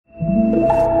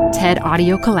TED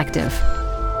Audio Collective.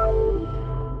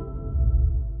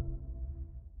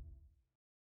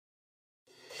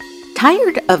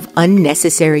 Tired of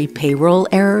unnecessary payroll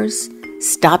errors?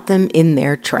 Stop them in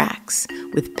their tracks.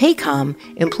 With Paycom,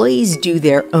 employees do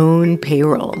their own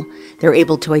payroll. They're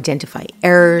able to identify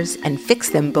errors and fix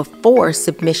them before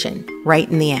submission, right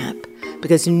in the app.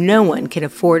 Because no one can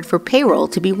afford for payroll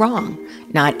to be wrong.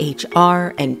 Not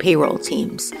HR and payroll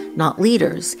teams, not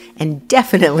leaders, and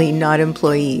definitely not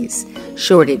employees.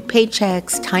 Shorted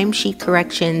paychecks, timesheet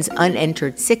corrections,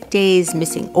 unentered sick days,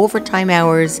 missing overtime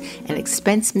hours, and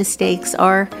expense mistakes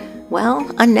are, well,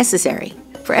 unnecessary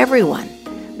for everyone.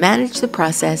 Manage the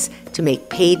process to make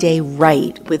payday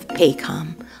right with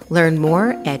Paycom. Learn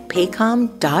more at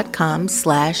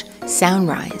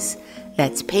paycom.com/soundrise.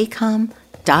 That's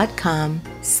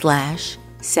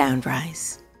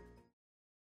paycom.com/soundrise.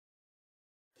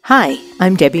 Hi,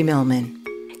 I'm Debbie Millman.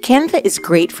 Canva is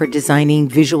great for designing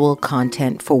visual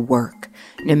content for work,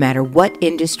 no matter what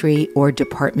industry or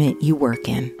department you work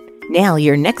in. Nail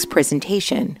your next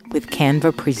presentation with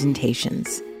Canva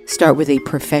Presentations. Start with a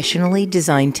professionally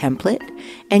designed template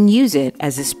and use it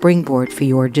as a springboard for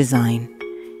your design.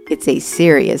 It's a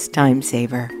serious time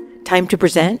saver. Time to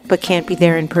present but can't be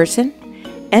there in person?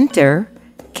 Enter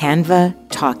Canva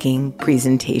Talking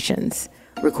Presentations.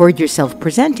 Record yourself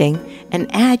presenting and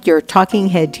add your talking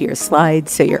head to your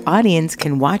slides so your audience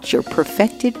can watch your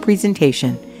perfected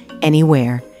presentation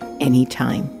anywhere,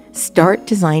 anytime. Start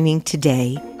designing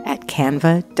today at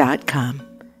canva.com.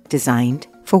 Designed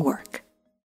for work.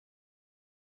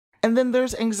 And then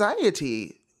there's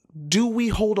anxiety. Do we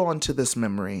hold on to this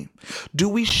memory? Do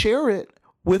we share it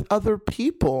with other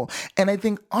people? And I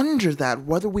think under that,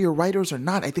 whether we are writers or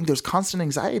not, I think there's constant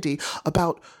anxiety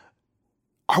about,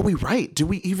 are we right? Do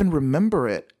we even remember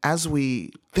it as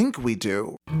we think we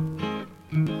do?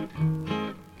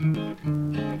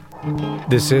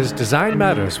 This is Design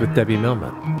Matters with Debbie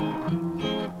Millman.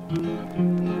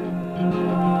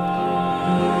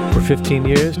 For 15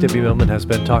 years, Debbie Millman has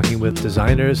been talking with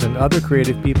designers and other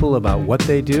creative people about what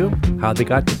they do, how they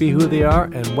got to be who they are,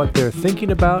 and what they're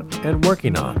thinking about and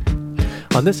working on.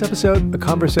 On this episode, a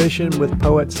conversation with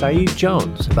poet Saeed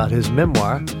Jones about his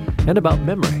memoir and about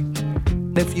memory.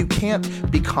 If you can't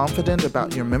be confident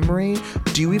about your memory,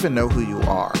 do you even know who you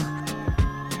are?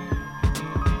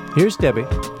 Here's Debbie,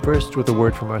 first with a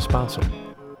word from our sponsor.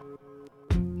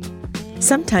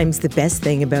 Sometimes the best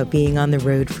thing about being on the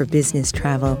road for business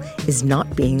travel is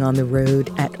not being on the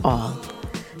road at all.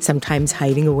 Sometimes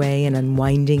hiding away and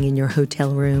unwinding in your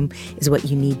hotel room is what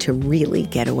you need to really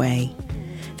get away.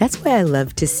 That's why I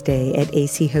love to stay at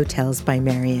AC Hotels by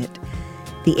Marriott.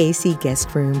 The AC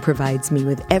guest room provides me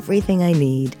with everything I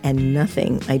need and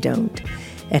nothing I don't.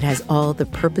 It has all the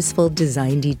purposeful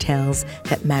design details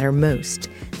that matter most.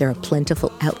 There are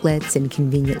plentiful outlets in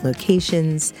convenient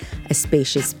locations, a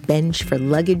spacious bench for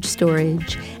luggage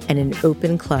storage, and an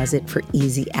open closet for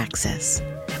easy access.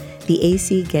 The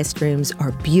AC guest rooms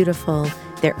are beautiful,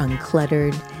 they're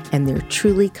uncluttered, and they're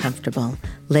truly comfortable,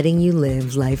 letting you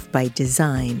live life by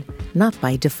design, not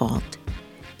by default.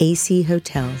 AC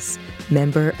Hotels,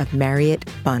 member of Marriott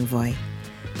Bonvoy,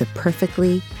 the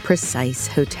perfectly precise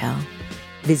hotel.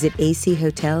 Visit AC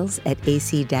Hotels at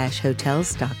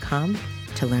ac-hotels.com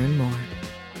to learn more.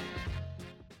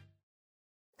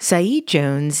 Saeed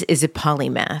Jones is a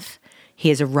polymath.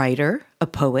 He is a writer, a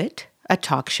poet, a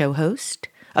talk show host,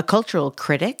 a cultural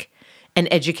critic, an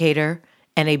educator,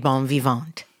 and a bon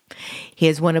vivant. He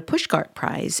has won a Pushcart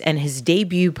Prize, and his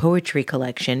debut poetry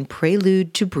collection,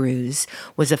 Prelude to Bruise,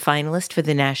 was a finalist for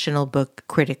the National Book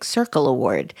Critics Circle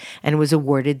Award and was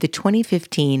awarded the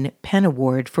 2015 Penn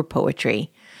Award for Poetry.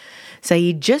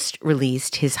 Saeed just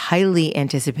released his highly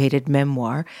anticipated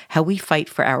memoir, How We Fight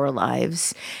for Our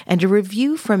Lives, and a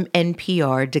review from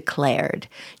NPR declared,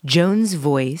 Jones'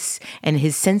 voice and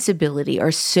his sensibility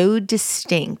are so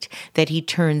distinct that he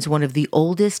turns one of the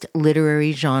oldest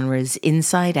literary genres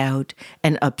inside out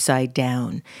and upside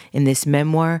down. In this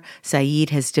memoir,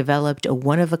 Saeed has developed a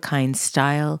one-of-a-kind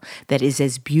style that is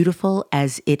as beautiful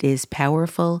as it is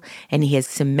powerful, and he has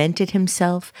cemented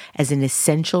himself as an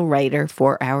essential writer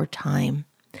for our time.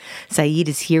 Saeed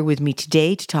is here with me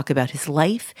today to talk about his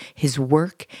life, his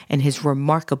work, and his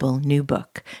remarkable new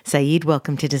book. Saeed,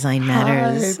 welcome to Design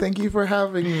Matters. Hi, thank you for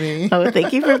having me. Oh,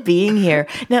 thank you for being here.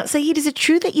 Now, Saeed, is it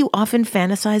true that you often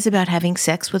fantasize about having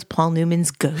sex with Paul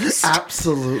Newman's ghost?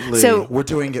 Absolutely. So we're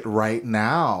doing it right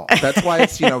now. That's why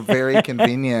it's, very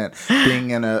convenient being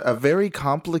in a very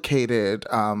complicated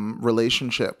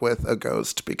relationship with a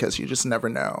ghost, because you just never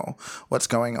know what's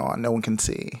going on. No one can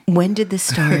see. When did this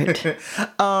start?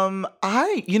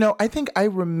 I think I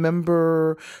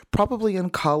remember probably in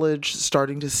college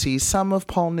starting to see some of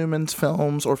Paul Newman's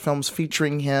films or films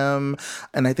featuring him.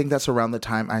 And I think that's around the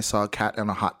time I saw Cat on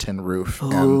a Hot Tin Roof.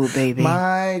 Ooh, baby.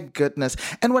 My goodness.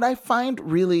 And what I find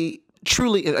really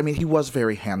truly, I mean, he was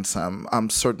very handsome,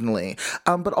 certainly.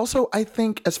 But also, I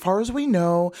think, as far as we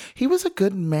know, he was a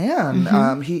good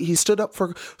man. He stood up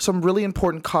for some really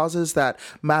important causes that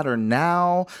matter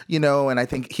now, and I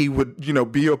think he would,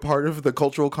 be a part of the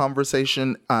cultural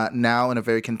conversation now in a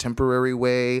very contemporary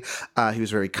way. He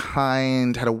was very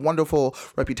kind, had a wonderful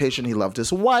reputation. He loved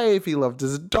his wife, he loved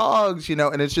his dogs,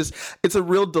 and it's a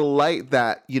real delight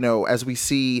that, as we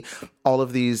see all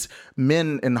of these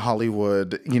men in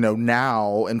Hollywood,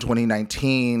 now in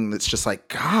 2019, it's just like,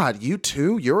 God, you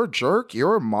too, you're a jerk,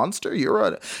 you're a monster,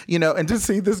 and to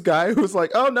see this guy who's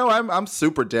like, oh no, I'm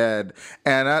super dead,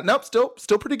 and nope,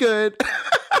 still pretty good.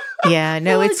 Yeah,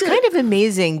 no, it's kind of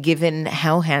amazing given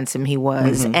how handsome he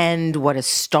was and what a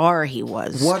star he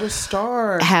was. What a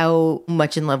star. How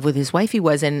much in love with his wife he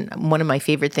was. And one of my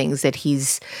favorite things that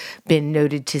he's been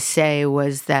noted to say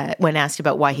was that when asked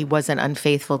about why he wasn't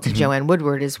unfaithful to Joanne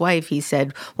Woodward, his wife, he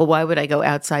said, well, why would I go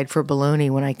outside for bologna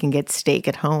when I can get steak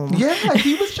at home? Yeah,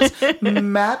 he was just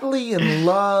madly in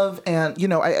love. And,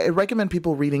 I recommend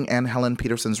people reading Anne Helen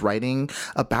Peterson's writing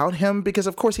about him because,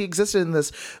 of course, he existed in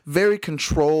this very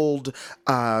controlled,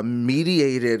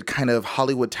 mediated kind of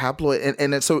Hollywood tabloid,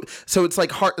 and it's so it's like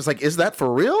hard. It's like, is that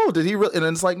for real? Did he really? And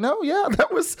it's like, no, yeah,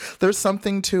 there's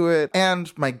something to it.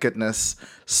 And my goodness,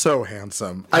 so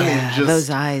handsome. I mean, just those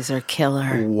eyes are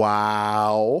killer.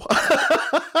 Wow.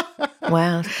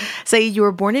 Wow. Saeed, you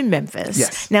were born in Memphis.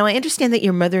 Yes. Now, I understand that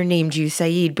your mother named you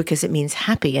Saeed because it means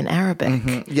happy in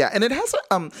Arabic. Yeah, and it has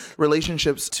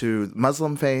relationships to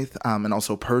Muslim faith and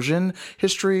also Persian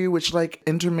history, which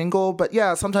intermingle. But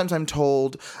yeah, sometimes I'm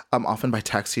told, often by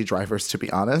taxi drivers, to be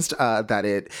honest,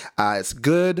 that it's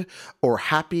good or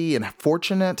happy and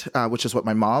fortunate, which is what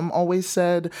my mom always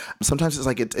said. Sometimes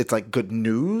it's like good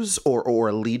news or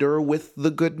a leader with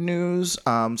the good news.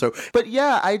 But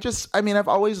yeah, I've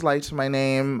always liked my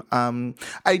name.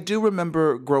 I do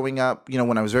remember growing up,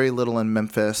 when I was very little in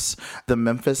Memphis, the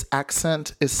Memphis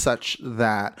accent is such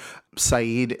that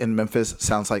Saeed in Memphis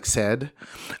sounds like said.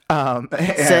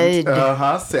 Said.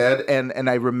 Said. And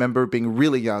I remember being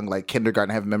really young, like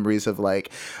kindergarten. I have memories of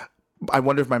I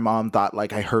wonder if my mom thought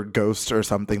I heard Ghost or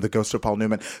something, the ghost of Paul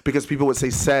Newman, because people would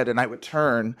say said and I would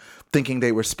turn thinking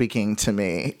they were speaking to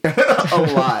me a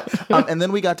lot. And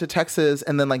then we got to Texas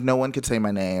and then no one could say my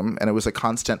name and it was a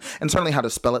constant. And certainly how to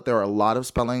spell it. There are a lot of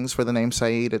spellings for the name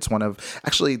Saeed. It's one of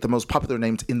actually the most popular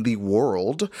names in the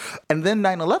world. And then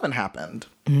 9/11 happened.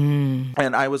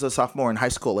 And I was a sophomore in high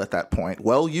school at that point,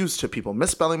 well used to people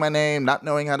misspelling my name, not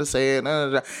knowing how to say it.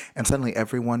 And suddenly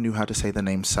everyone knew how to say the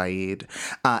name Saeed.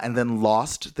 And then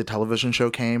Lost, the television show,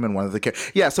 came and one of the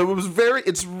so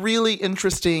it's really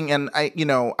interesting. And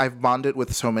I've bonded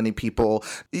with so many people.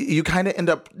 You kind of end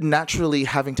up naturally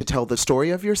having to tell the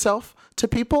story of yourself to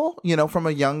people, from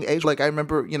a young age. I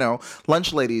remember,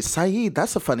 lunch ladies, Saeed,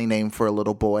 that's a funny name for a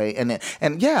little boy.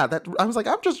 And yeah, that I was like,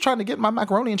 I'm just trying to get my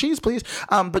macaroni and cheese, please.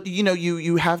 But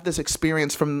you have this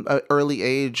experience from an early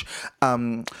age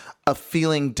of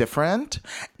feeling different.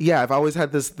 Yeah, I've always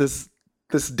had this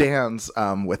dance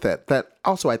with it that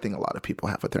also I think a lot of people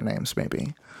have with their names,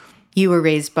 maybe. You were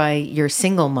raised by your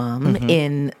single mom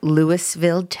in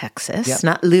Louisville, Texas. Yep.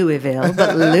 Not Louisville,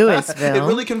 but Louisville. It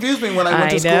really confused me when I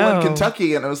went to school in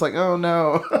Kentucky, and I was like, oh,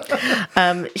 no.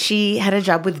 She had a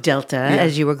job with Delta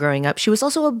as you were growing up. She was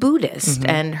also a Buddhist,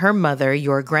 and her mother,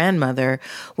 your grandmother,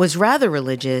 was rather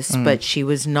religious, but she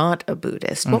was not a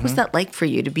Buddhist. What was that like for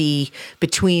you to be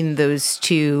between those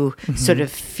two sort of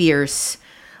fierce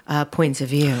points of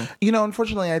view?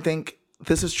 Unfortunately, I think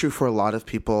this is true for a lot of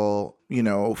people.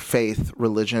 Faith,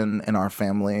 religion in our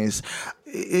families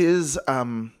is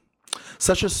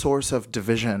such a source of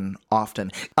division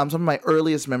often. Some of my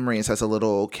earliest memories as a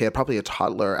little kid, probably a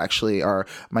toddler actually, are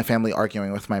my family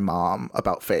arguing with my mom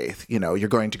about faith. You're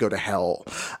going to go to hell.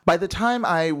 By the time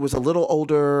I was a little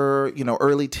older,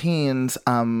 early teens,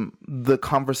 the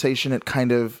conversation had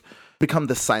kind of become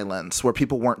the silence where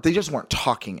they just weren't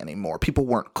talking anymore. People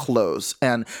weren't close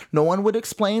and no one would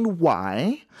explain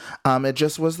why. It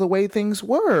just was the way things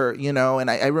were, and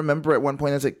I remember at one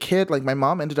point as a kid, my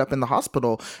mom ended up in the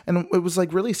hospital and it was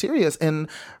really serious and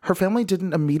her family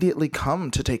didn't immediately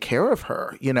come to take care of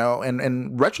her, and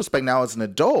in retrospect now as an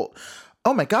adult,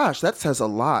 oh my gosh, that says a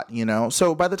lot,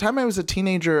 So by the time I was a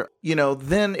teenager,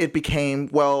 then it became,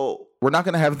 well, we're not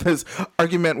going to have this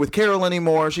argument with Carol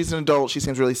anymore. She's an adult. She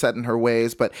seems really set in her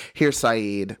ways. But here's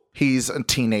Saeed. He's a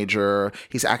teenager.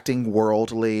 He's acting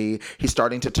worldly. He's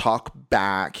starting to talk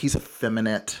back. He's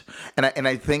effeminate. And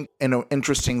I think in an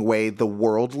interesting way, the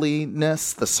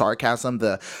worldliness, the sarcasm,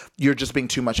 you're just being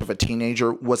too much of a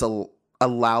teenager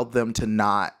allowed them to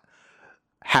not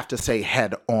have to say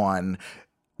head on,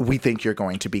 we think you're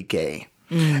going to be gay.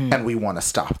 And we want to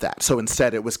stop that. So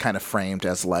instead, it was kind of framed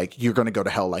as like, you're going to go to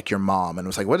hell like your mom. And it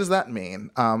was like, what does that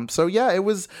mean? So yeah, it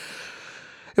was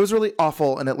really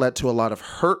awful. And it led to a lot of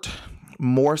hurt,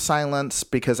 more silence,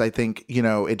 because I think,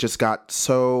 it just got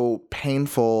so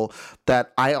painful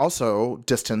that I also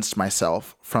distanced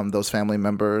myself from those family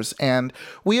members. And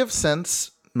we have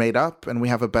since made up and we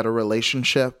have a better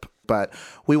relationship, but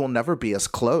we will never be as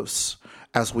close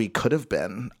as we could have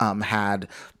been had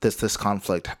this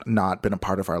conflict not been a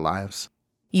part of our lives.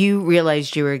 You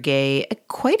realized you were gay at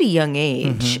quite a young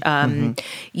age.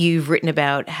 You've written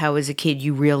about how as a kid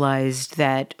you realized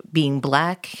that being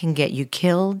Black can get you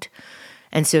killed,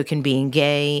 and so can being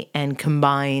gay, and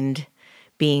combined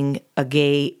being a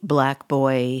gay Black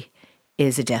boy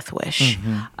is a death wish.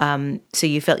 So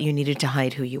you felt you needed to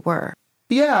hide who you were.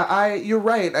 Yeah, you're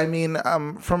right. I mean,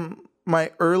 from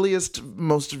my earliest,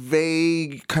 most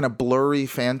vague, kind of blurry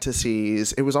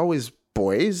fantasies, it was always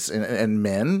boys and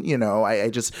men. I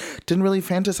just didn't really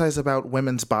fantasize about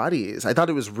women's bodies. I thought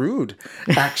it was rude,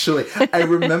 actually. I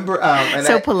remember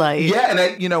polite. Yeah,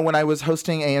 and when I was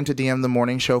hosting AM to DM, the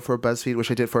morning show for BuzzFeed, which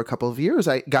I did for a couple of years,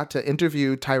 I got to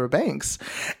interview Tyra Banks,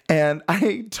 and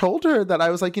I told her that I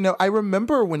was like, I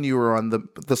remember when you were on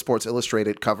the Sports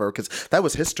Illustrated cover, because that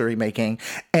was history making,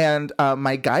 and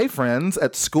my guy friends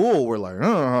at school were like,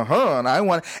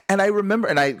 and I remember,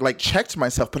 and I like checked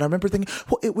myself, but I remember thinking,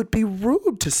 well, it would be rude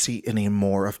to see any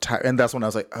more of Tyra. And that's when I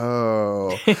was like,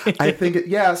 oh, I think,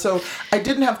 so I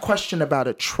didn't have question about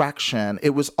attraction. It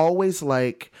was always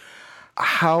like,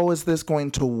 how is this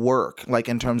going to work? Like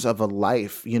in terms of a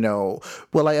life,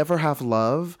 will I ever have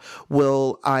love?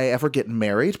 Will I ever get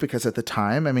married? Because at the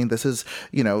time, I mean, this is,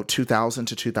 2000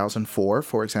 to 2004,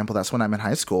 for example, that's when I'm in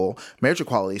high school. Marriage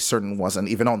equality certainly wasn't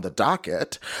even on the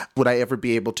docket. Would I ever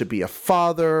be able to be a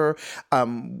father?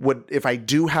 If I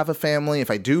do have a family, if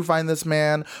I do find this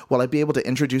man, will I be able to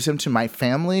introduce him to my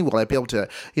family? Will I be able to,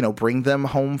 bring them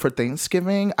home for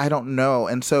Thanksgiving? I don't know.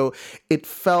 And so it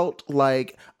felt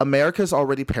like America's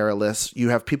already perilous. You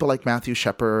have people like Matthew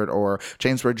Shepard or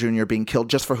James Byrd Jr. being killed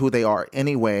just for who they are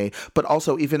anyway. But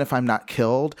also, even if I'm not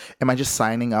killed, am I just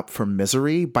signing up for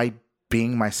misery by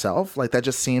being myself? Like that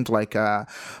just seemed like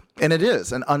and it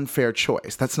is an unfair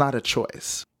choice. That's not a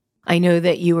choice. I know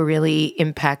that you were really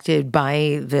impacted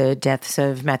by the deaths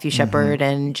of Matthew Shepard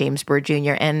and James Byrd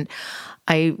Jr. And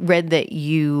I read that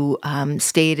you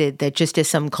stated that just as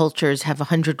some cultures have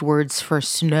 100 words for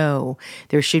snow,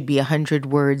 there should be 100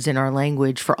 words in our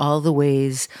language for all the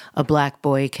ways a Black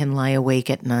boy can lie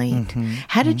awake at night.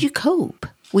 How did you cope?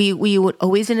 Were you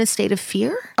always in a state of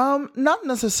fear? Not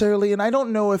necessarily. And I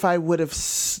don't know if I would have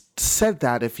said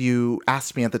that if you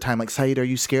asked me at the time, like, Saeed, are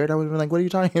you scared? I would have been like, what are you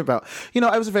talking about?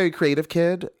 I was a very creative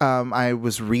kid. I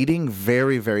was reading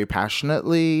very, very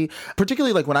passionately,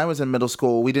 particularly like when I was in middle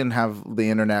school, we didn't have the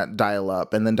internet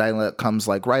dial-up, and then dial-up comes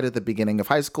like right at the beginning of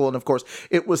high school. And of course,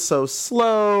 it was so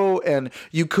slow and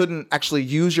you couldn't actually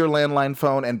use your landline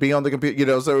phone and be on the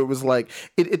computer, so it was like,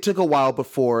 it took a while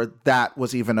before that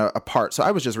was even a part. So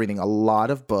I was just reading a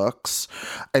lot of books.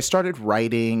 I started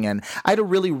writing, and I had a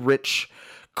really rich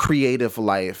creative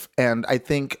life. And I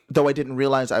think, though I didn't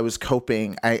realize I was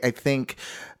coping, I think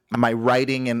my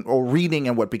writing or reading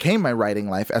and what became my writing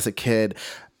life as a kid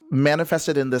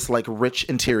manifested in this like rich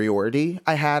interiority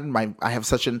I had. I have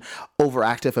such an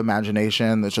overactive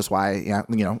imagination. That's just why,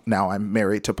 now I'm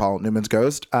married to Paul Newman's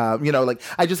ghost. Like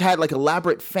I just had like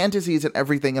elaborate fantasies and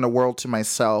everything in a world to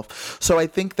myself. So I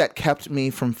think that kept me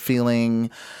from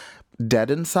feeling dead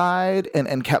inside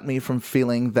and kept me from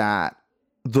feeling that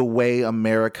the way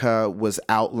America was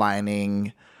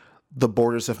outlining the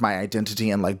borders of my identity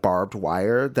and like barbed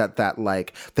wire, that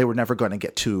like they were never going to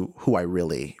get to who I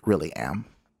really, really am.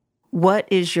 What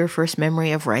is your first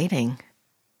memory of writing?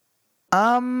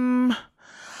 I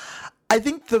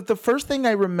think the first thing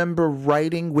I remember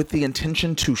writing with the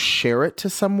intention to share it to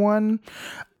someone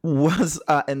was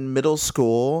in middle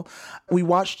school. We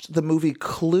watched the movie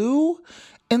Clue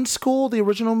in school, the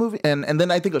original movie, and then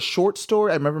I think a short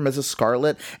story. I remember Mrs.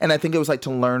 Scarlet, and I think it was like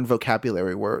to learn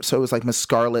vocabulary words. So it was like Miss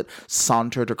Scarlet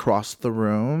sauntered across the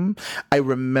room. I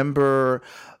remember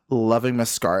loving Miss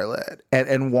Scarlet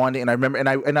and wanting, and I remember,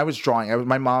 and I was drawing.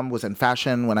 My mom was in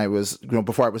fashion when I was,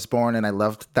 before I was born, and I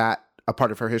loved that a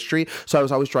part of her history. So I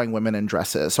was always drawing women in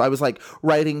dresses. So I was like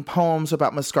writing poems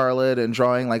about Miss Scarlet and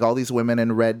drawing like all these women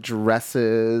in red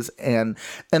dresses. And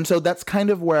so that's kind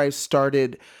of where I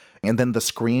started. And then the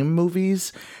Scream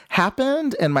movies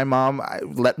happened, and my mom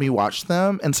let me watch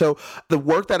them. And so the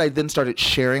work that I then started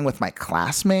sharing with my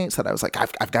classmates, that I was like,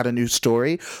 I've got a new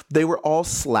story. They were all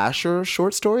slasher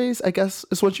short stories, I guess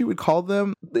is what you would call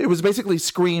them. It was basically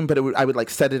Scream, but I would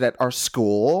like set it at our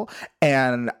school,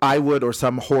 and I would, or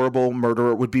some horrible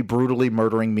murderer would be brutally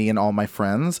murdering me and all my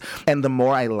friends. And the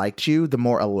more I liked you, the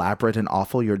more elaborate and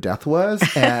awful your death was.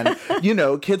 And,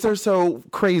 kids are so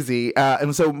crazy.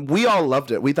 And so we all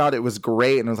loved it. We thought it was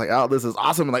great, and it was like, oh, this is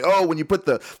awesome. And like, oh, when you put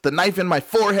the knife in my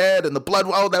forehead and the blood,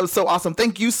 oh, that was so awesome.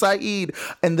 Thank you, Saeed.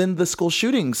 And then the school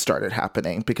shootings started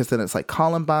happening, because then it's like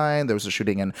Columbine. There was a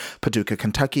shooting in Paducah,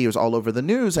 Kentucky. It was all over the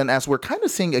news. And as we're kind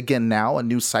of seeing again now, a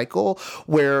new cycle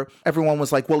where everyone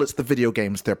was like, well, it's the video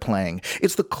games they're playing.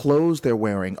 It's the clothes they're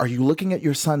wearing. Are you looking at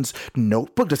your son's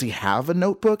notebook? Does he have a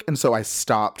notebook? And so I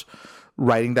stopped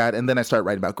writing that, and then I started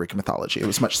writing about Greek mythology. It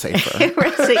was much safer.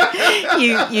 So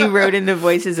you wrote in the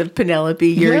voices of Penelope,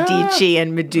 Eurydice,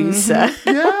 and Medusa.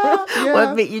 Yeah.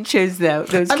 What made you choose those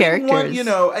characters?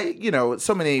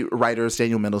 So many writers,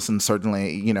 Daniel Mendelsohn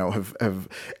certainly, have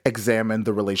examined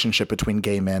the relationship between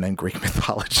gay men and Greek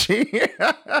mythology.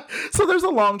 So there's a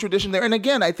long tradition there. And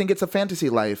again, I think it's a fantasy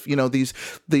life.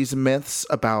 These myths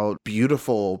about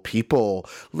beautiful people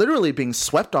literally being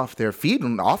swept off their feet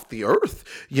and off the earth,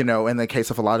 in the case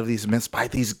of a lot of these myths, by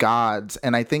these gods.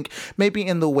 And I think maybe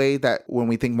in the way that when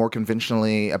we think more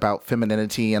conventionally about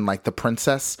femininity and like the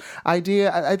princess idea,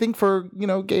 I think for,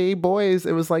 gay boys,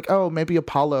 it was like, oh, maybe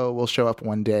Apollo will show up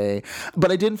one day.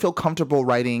 But I didn't feel comfortable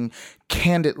writing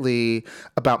candidly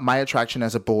about my attraction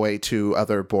as a boy to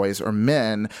other boys or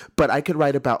men, but I could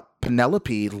write about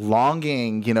Penelope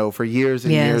longing, for years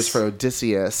and years for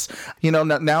Odysseus.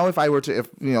 Now if I were to,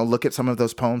 look at some of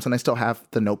those poems, and I still have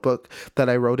the notebook that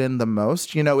I wrote in the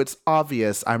most, it's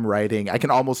obvious I'm writing. I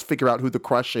can almost figure out who the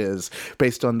crush is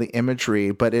based on the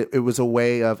imagery, but it was a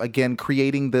way of, again,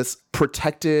 creating this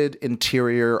protected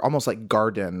interior, almost like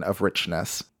garden of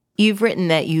richness. You've written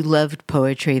that you loved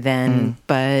poetry then,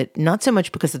 but not so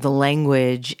much because of the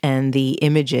language and the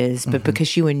images, but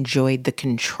because you enjoyed the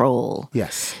control.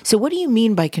 Yes. So what do you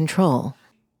mean by control?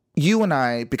 You and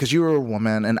I, because you're a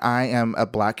woman and I am a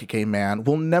Black gay man,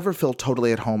 will never feel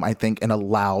totally at home, I think, in a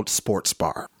loud sports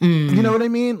bar. You know what I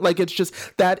mean? Like, it's just,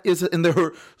 that is, and there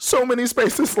are so many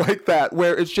spaces like that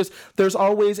where it's just, there's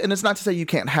always, and it's not to say you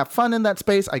can't have fun in that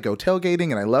space. I go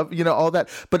tailgating and I love, all that,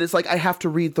 but it's like, I have to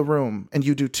read the room, and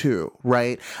you do too,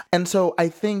 right? And so I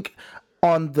think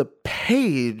on the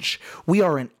page, we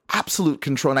are in absolute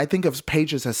control. And I think of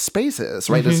pages as spaces,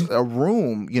 right? As a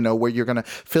room, where you're going to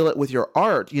fill it with your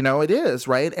art, it is,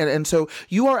 right? And so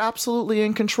you are absolutely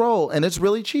in control, and it's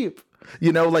really cheap.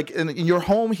 Like in your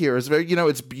home here is very,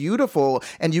 it's beautiful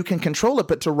and you can control it.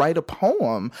 But to write a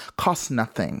poem costs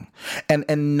nothing,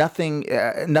 and nothing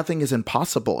is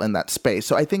impossible in that space.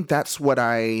 So I think that's what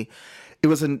it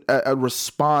was a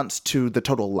response to the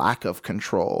total lack of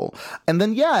control. And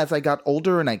then, as I got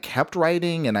older and I kept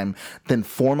writing, and I'm then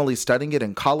formally studying it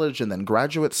in college and then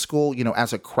graduate school,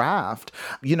 as a craft,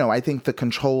 I think the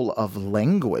control of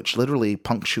language, literally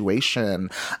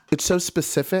punctuation, it's so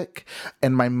specific,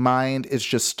 and my mind is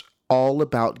just all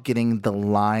about getting the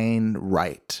line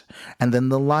right, and then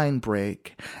the line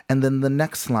break, and then the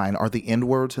next line are the end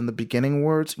words and the beginning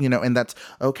words, and that's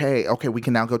okay, we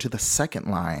can now go to the second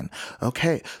line.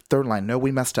 Okay, third line, no,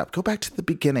 we messed up. Go back to the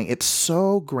beginning. It's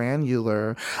so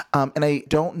granular, and I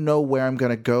don't know where I'm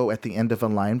going to go at the end of a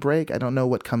line break. I don't know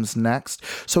what comes next.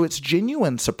 So it's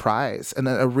genuine surprise and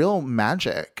a real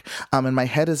magic, and my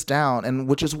head is down, and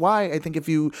which is why I think if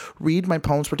you read my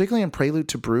poems, particularly in Prelude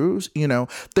to Bruise,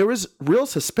 there is real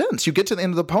suspense. You get to the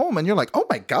end of the poem and you're like, oh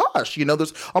my gosh,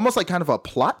 there's almost like kind of a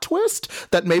plot twist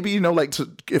that maybe,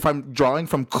 if I'm drawing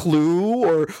from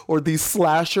Clue or these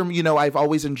slasher, I've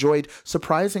always enjoyed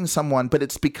surprising someone, but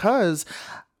it's because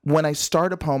when I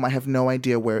start a poem, I have no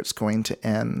idea where it's going to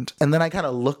end. And then I kind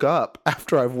of look up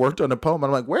after I've worked on a poem. And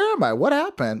I'm like, where am I? What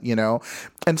happened?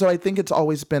 And so I think it's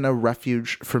always been a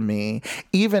refuge for me,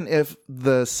 even if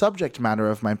the subject matter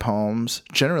of my poems,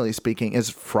 generally speaking,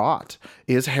 is fraught,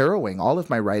 is harrowing. All of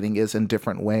my writing is in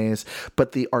different ways,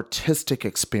 but the artistic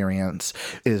experience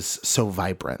is so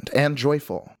vibrant and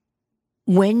joyful.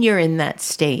 When you're in that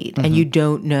state and you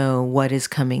don't know what is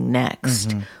coming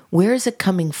next, where is it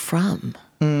coming from?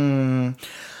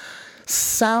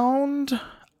 Sound,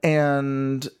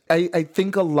 And I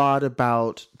think a lot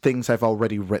about things I've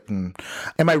already written.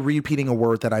 Am I repeating a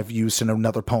word that I've used in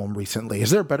another poem recently? Is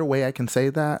there a better way I can say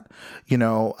that?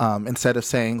 Instead of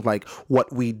saying like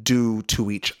what we do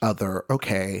to each other,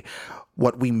 okay,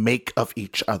 what we make of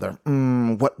each other,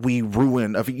 what we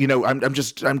ruin of, I'm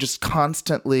just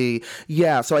constantly,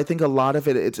 yeah. So I think a lot of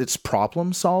it's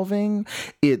problem solving.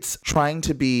 It's trying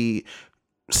to be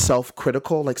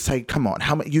self-critical, like say, come on,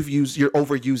 you're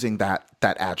overusing that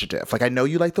adjective. Like, I know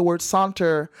you like the word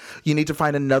saunter. You need to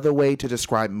find another way to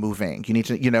describe moving. You need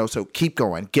to, so keep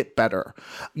going, get better.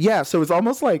 Yeah. So it's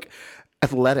almost like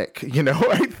athletic,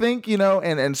 I think,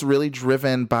 and it's really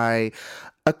driven by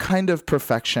a kind of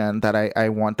perfection that I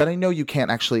want, that I know you can't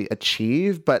actually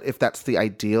achieve, but if that's the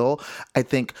ideal, I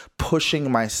think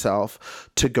pushing myself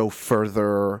to go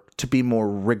further, to be more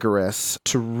rigorous,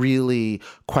 to really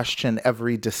question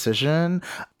every decision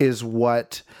is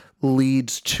what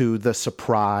leads to the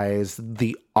surprise,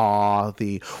 the awe,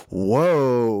 the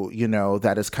whoa,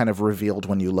 that is kind of revealed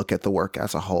when you look at the work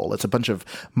as a whole. It's a bunch of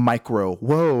micro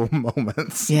whoa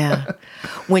moments. Yeah.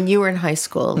 When you were in high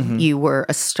school, you were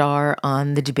a star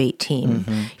on the debate team.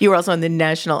 You were also on the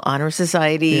National Honor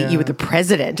Society. Yeah. You were the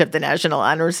president of the National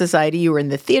Honor Society. You were in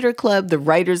the theater club, the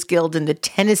Writers Guild, and the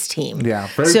tennis team. Yeah,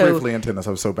 very briefly in tennis.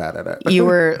 I was so bad at it. You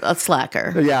were a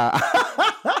slacker. Yeah.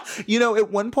 At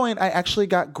one point, I actually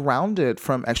got grounded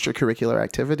from extracurricular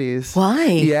activities.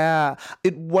 Why? Yeah.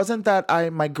 It wasn't that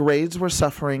my grades were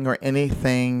suffering or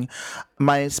anything.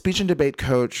 My speech and debate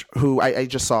coach, who I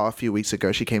just saw a few weeks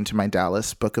ago, she came to my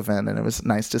Dallas book event, and it was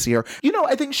nice to see her.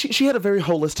 I think she had a very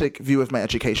holistic view of my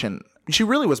education. She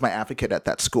really was my advocate at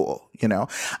that school,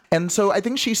 And so I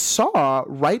think she saw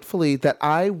rightfully that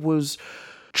I was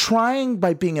trying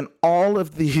by being in all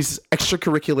of these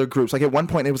extracurricular groups. Like at one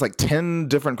point it was like 10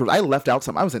 different groups. I left out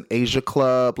some. I was in Asia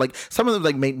Club. Like some of them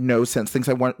like made no sense. Things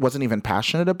I wasn't even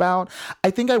passionate about.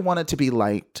 I think I wanted to be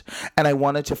liked, and I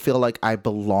wanted to feel like I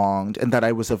belonged and that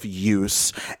I was of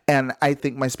use. And I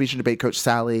think my speech and debate coach,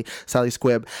 Sally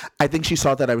Squibb, I think she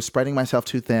saw that I was spreading myself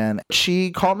too thin. She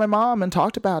called my mom and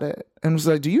talked about it. And was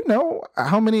like, do you know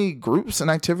how many groups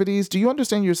and activities? Do you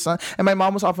understand your son? And my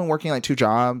mom was often working like 2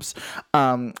 jobs.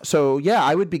 So yeah,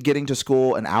 I would be getting to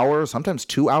school an hour, sometimes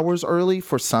 2 hours early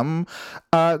for some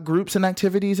groups and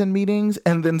activities and meetings,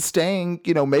 and then staying,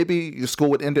 maybe school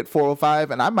would end at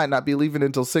 4:05 and I might not be leaving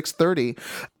until 6:30.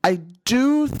 I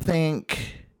do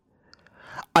think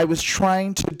I was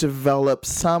trying to develop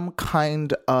some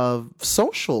kind of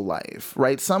social life,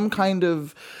 right? Some kind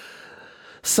of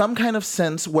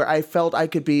sense where I felt I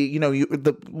could be,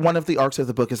 one of the arcs of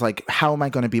the book is like, how am I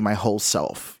going to be my whole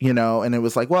self, And it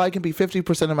was like, well, I can be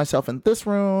 50% of myself in this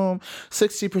room,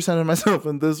 60% of myself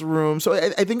in this room. So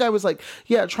I think I was like,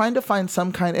 yeah, trying to find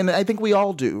some kind, and I think we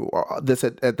all do this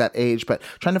at that age, but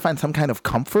trying to find some kind of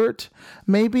comfort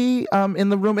maybe in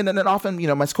the room. And then often,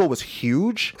 my school was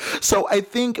huge. So I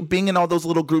think being in all those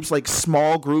little groups, like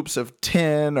small groups of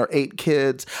 10 or 8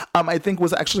 kids, I think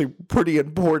was actually pretty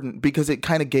important because it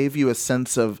kind of gave you a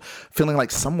sense of feeling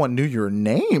like someone knew your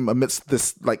name amidst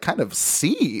this like kind of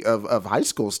sea of high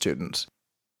school students.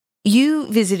 You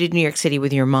visited New York City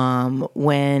with your mom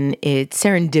when it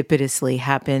serendipitously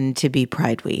happened to be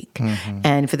Pride Week. Mm-hmm.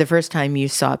 And for the first time, you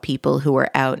saw people who were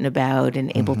out and about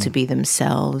and able to be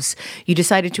themselves. You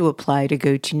decided to apply to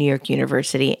go to New York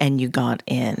University, and you got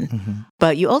in. Mm-hmm.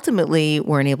 But you ultimately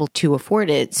weren't able to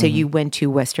afford it, so you went to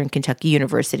Western Kentucky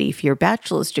University for your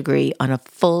bachelor's degree on a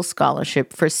full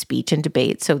scholarship for speech and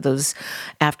debate. So those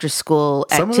after-school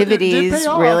activities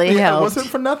really helped. It wasn't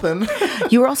for nothing.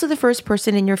 You were also the first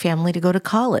person in your family to go to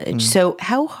college. So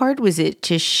how hard was it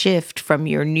to shift from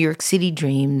your New York City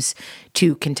dreams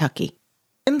to Kentucky?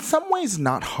 In some ways,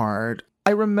 not hard.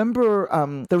 I remember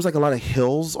there was like a lot of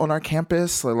hills on our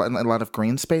campus, a lot of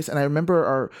green space. And I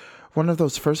remember one of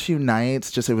those first few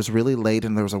nights, it was really late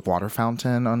and there was a water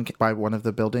fountain by one of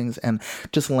the buildings, and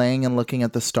just laying and looking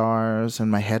at the stars and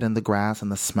my head in the grass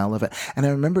and the smell of it. And I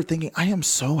remember thinking, I am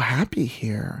so happy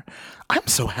here. I'm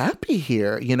so happy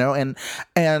here, and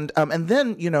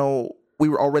then, we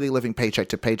were already living paycheck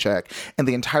to paycheck, and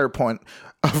the entire point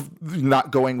of not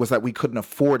going was that we couldn't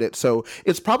afford it. So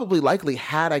it's probably likely,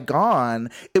 had I gone,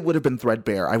 it would have been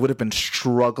threadbare. I would have been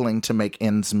struggling to make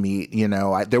ends meet.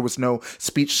 There was no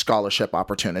speech scholarship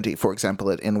opportunity, for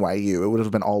example, at NYU. It would have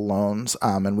been all loans.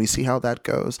 And we see how that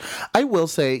goes. I will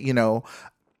say,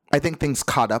 I think things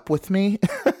caught up with me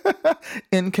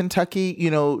in Kentucky.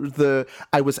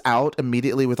 I was out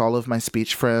immediately with all of my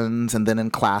speech friends and then in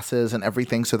classes and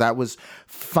everything. So that was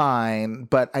fine.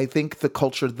 But I think the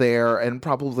culture there, and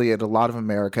probably at a lot of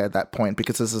America at that point,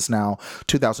 because this is now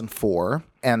 2004,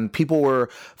 And people were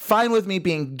fine with me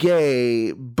being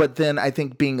gay, but then I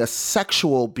think being a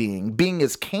sexual being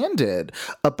as candid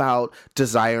about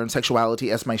desire and sexuality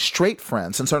as my straight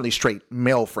friends, and certainly straight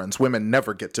male friends, women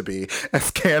never get to be as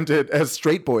candid as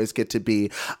straight boys get to be,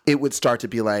 it would start to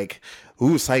be like,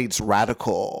 ooh, Saeed's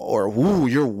radical, or ooh,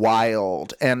 you're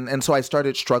wild. And so I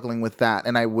started struggling with that,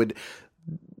 and I would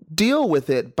deal with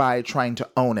it by trying to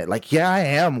own it. Like, yeah, I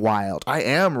am wild. I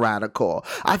am radical.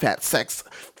 I've had sex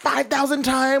 5,000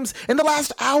 times in the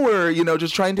last hour,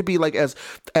 just trying to be like as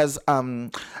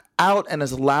out and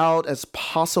as loud as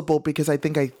possible, because I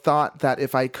think I thought that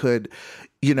if I could,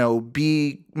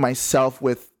 be myself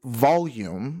with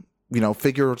volume,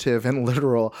 figurative and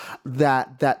literal,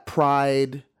 that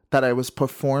pride that I was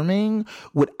performing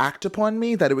would act upon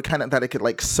me, that it would that I could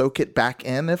like soak it back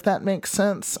in, if that makes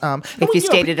sense. If you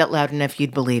stated it loud enough,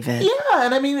 you'd believe it. Yeah.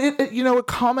 And I mean, a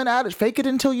common adage, fake it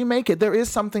until you make it. There is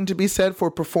something to be said for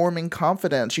performing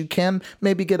confidence. You can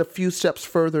maybe get a few steps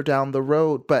further down the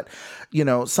road, but,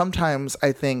 sometimes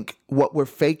I think what we're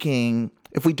faking,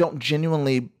 if we don't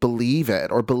genuinely believe it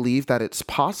or believe that it's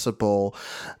possible,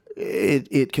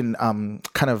 it can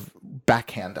kind of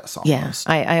backhand us almost.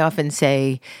 Yeah, I often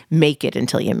say, make it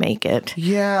until you make it.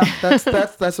 Yeah,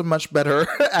 that's a much better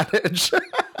adage.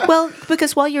 Well,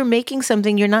 because while you're making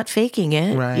something, you're not faking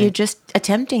it. Right. You're just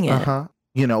attempting it. Uh-huh.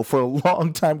 For a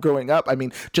long time growing up, I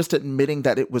mean, just admitting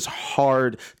that it was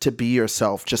hard to be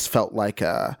yourself just felt like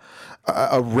a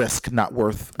risk not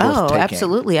worth taking.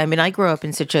 Absolutely. I mean, I grew up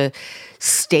in such a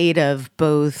state of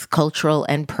both cultural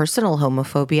and personal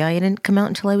homophobia. I didn't come out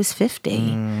until I was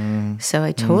 50. So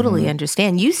I totally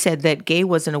understand. You said that gay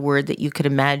wasn't a word that you could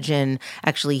imagine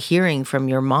actually hearing from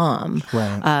your mom.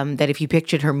 Right. That if you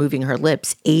pictured her moving her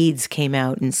lips, AIDS came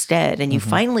out instead. And you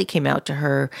finally came out to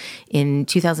her in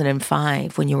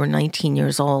 2005 when you were 19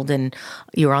 years old, and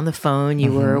you were on the phone,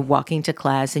 you were walking to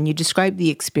class, and you described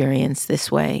the experience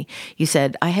this way. You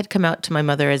said, I had come out to my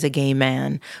mother as a gay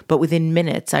man, but within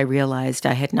minutes I realized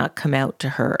I had not come out to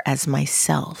her as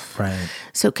myself. Right.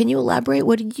 So can you elaborate?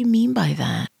 What did you mean by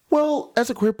that? Well,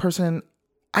 as a queer person,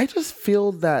 I just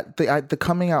feel that the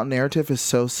coming out narrative is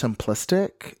so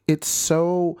simplistic. It's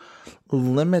so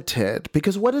limited,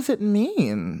 because what does it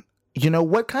mean?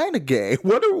 What kind of gay?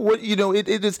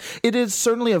 It is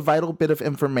certainly a vital bit of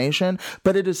information,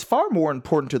 but it is far more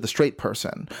important to the straight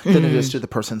person than it is to the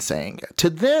person saying it. To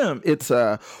them, it's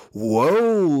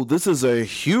whoa, this is a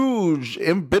huge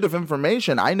bit of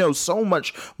information. I know so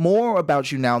much more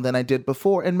about you now than I did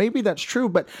before. And maybe that's true,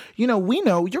 but we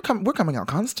know we're coming out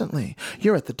constantly.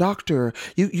 You're at the doctor,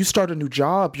 you start a new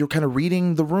job, you're kind of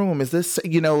reading the room. Is this,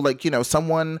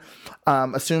 someone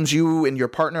assumes you and your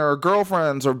partner are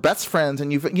girlfriends or best friends,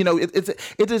 and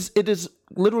it is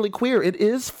literally queer. It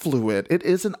is fluid. It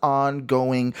is an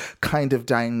ongoing kind of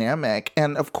dynamic.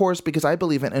 And of course, because I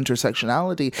believe in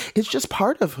intersectionality, it's just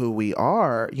part of who we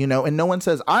are, and no one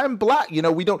says I'm black.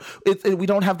 We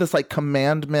don't have this like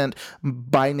commandment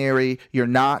binary, you're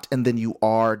not and then you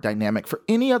are dynamic for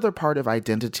any other part of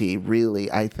identity,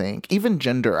 really. I think even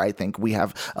gender, I think we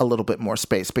have a little bit more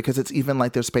space, because it's even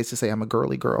like there's space to say I'm a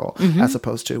girly girl as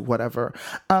opposed to whatever.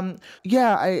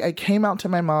 I came out to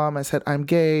my mom. I said, I'm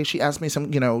gay. She asked me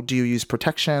do you use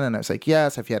protection? And I was like,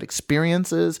 yes. Have you had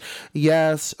experiences?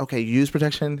 Yes. Okay. You use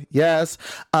protection? Yes.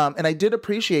 And I did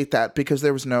appreciate that, because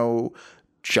there was no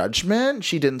judgment.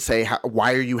 She didn't say,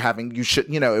 why are you having, you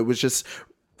should, it was just,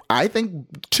 I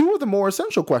think two of the more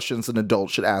essential questions an adult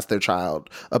should ask their child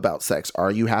about sex. Are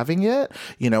you having it?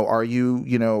 Are you,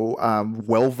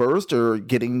 well-versed or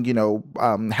getting,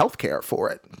 healthcare for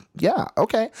it? Yeah.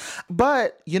 Okay.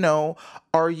 But,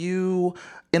 are you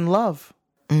in love?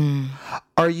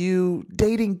 Are you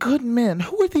dating good men?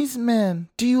 Who are these men?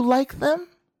 Do you like them?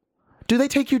 Do they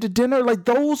take you to dinner? Like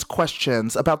those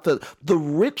questions about the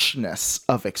richness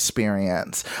of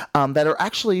experience that are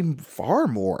actually far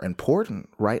more important,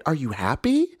 right? Are you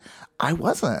happy? I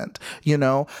wasn't,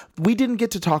 we didn't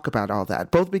get to talk about all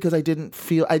that, both because I didn't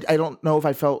feel, I don't know if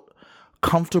I felt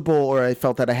comfortable or I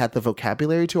felt that I had the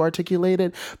vocabulary to articulate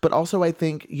it. But also I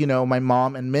think, my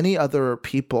mom and many other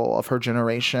people of her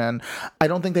generation, I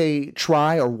don't think they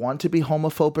try or want to be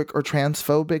homophobic or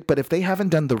transphobic, but if they haven't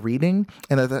done the reading,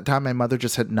 and at that time my mother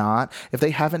just had not, if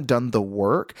they haven't done the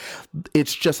work,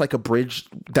 it's just like a bridge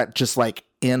that just like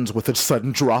ends with a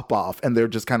sudden drop off, and they're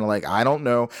just kind of like, I don't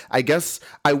know, I guess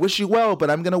I wish you well, but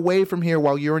I'm gonna wave from here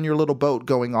while you're in your little boat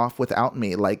going off without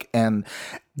me. And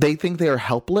they think they are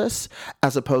helpless,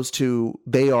 as opposed to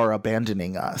they are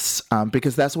abandoning us,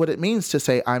 because that's what it means to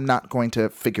say, I'm not going to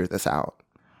figure this out.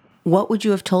 What would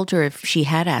you have told her if she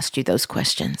had asked you those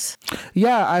questions?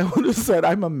 Yeah, I would have said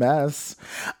I'm a mess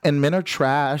and men are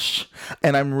trash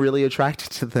and I'm really attracted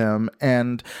to them.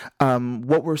 And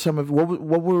what were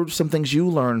some things you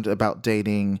learned about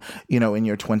dating, in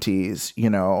your 20s,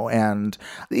 and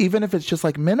even if it's just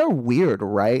like men are weird,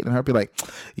 right? And I'd be like,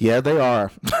 yeah, they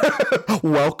are.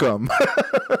 Welcome.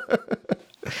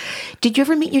 Did you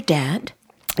ever meet your dad?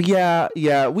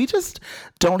 Yeah. We just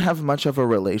don't have much of a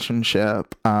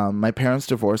relationship. My parents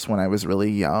divorced when I was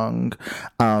really young.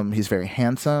 He's very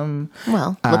handsome.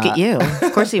 Well, look at you.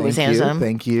 Of course he was handsome.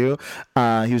 Thank you.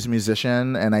 He was a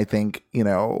musician, and I think,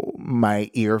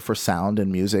 my ear for sound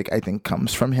and music, I think,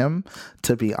 comes from him,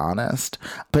 to be honest.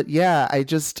 But yeah, I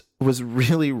just was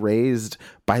really raised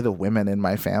by the women in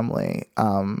my family,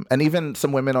 and even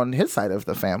some women on his side of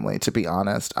the family, to be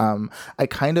honest. I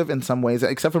kind of, in some ways,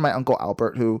 except for my Uncle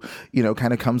Albert, who,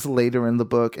 kind of comes later in the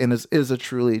book and is a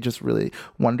truly just really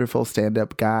wonderful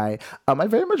stand-up guy. I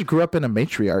very much grew up in a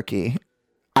matriarchy.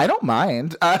 I don't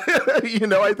mind. I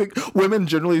think women,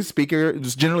 generally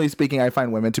speaking, I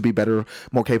find women to be better,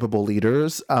 more capable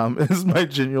leaders, is my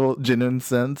genuine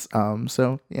sense.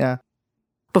 So, yeah.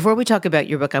 Before we talk about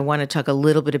your book, I want to talk a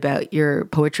little bit about your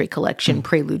poetry collection,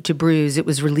 Prelude to Bruise. It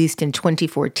was released in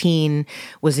 2014,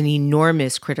 was an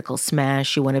enormous critical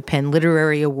smash. You won a PEN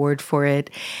Literary Award for it.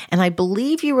 And I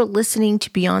believe you were listening to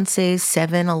Beyonce's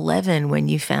 7-Eleven when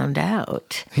you found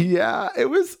out. Yeah, it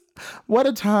was... What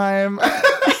a time.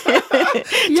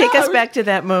 Take us back to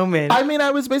that moment. I mean, I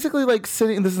was basically like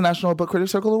sitting, this is National Book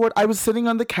Critics Circle Award. I was sitting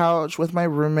on the couch with my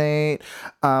roommate,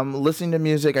 listening to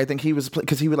music. I think he was,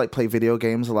 because he would like play video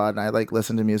games a lot, and I like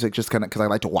listened to music just kind of because I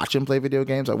like to watch him play video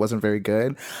games. I wasn't very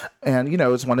good. And,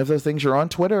 it's one of those things, you're on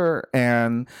Twitter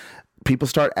and people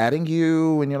start adding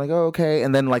you and you're like, oh, okay.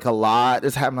 And then like a lot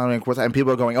is happening. And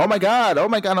people are going, oh my God. And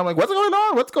I'm like, what's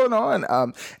going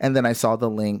on? And then I saw the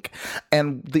link.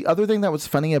 And the other thing that was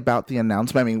funny about the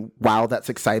announcement, I mean, wow, that's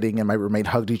exciting. And my roommate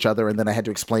hugged each other. And then I had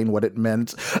to explain what it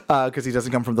meant because he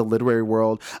doesn't come from the literary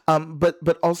world.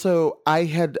 But also I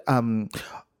had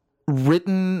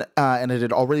written and it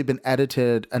had already been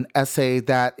edited, an essay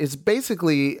that is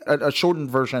basically a shortened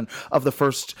version of the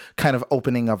first kind of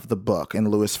opening of the book in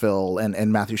Louisville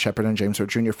and Matthew Shepard and James Hurd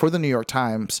Jr. for the New York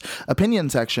Times opinion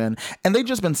section. And they'd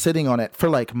just been sitting on it for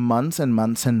like months and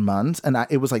months and months. And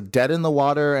it was like dead in the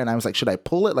water. And I was like, should I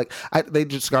pull it? Like they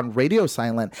just gone radio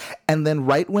silent. And then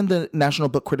right when the National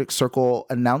Book Critics Circle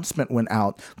announcement went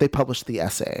out, they published the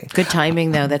essay. Good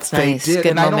timing though. That's nice. They did.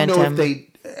 Good and momentum.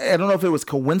 I don't know if it was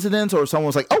coincidence or someone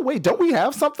was like, oh, wait, don't we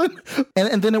have something?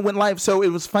 And then it went live. So it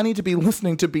was funny to be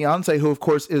listening to Beyonce, who, of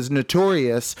course, is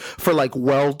notorious for like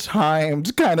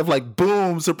well-timed kind of like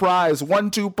boom, surprise,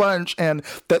 1-2 punch. And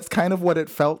that's kind of what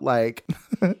it felt like.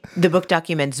 The book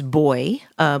documents Boy,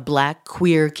 a Black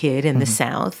queer kid in the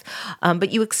South.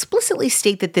 But you explicitly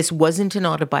state that this wasn't an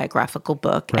autobiographical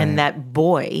book and that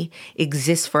Boy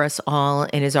exists for us all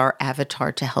and is our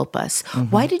avatar to help us.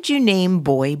 Why did you name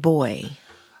Boy Boy?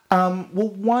 Well,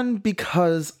 one,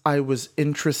 because I was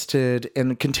interested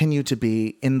and continue to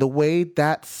be in the way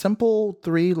that simple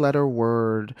 3-letter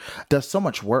word does so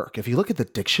much work. If you look at the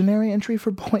dictionary entry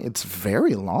for boy, it's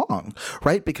very long,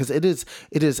 right? Because it is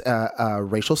a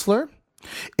racial slur.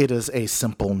 It is a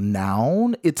simple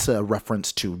noun. It's a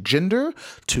reference to gender,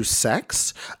 to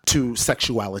sex, to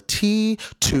sexuality,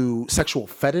 to sexual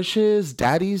fetishes,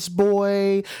 daddy's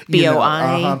boy,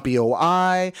 BOI.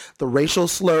 BOI. The racial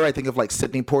slur, I think of like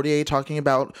Sidney Poitier talking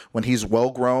about when he's well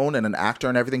grown and an actor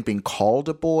and everything being called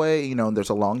a boy, and there's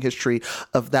a long history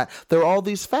of that. There are all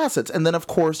these facets. And then, of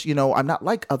course, I'm not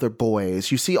like other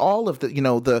boys. You see all of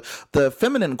the, the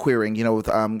feminine queering,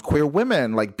 with queer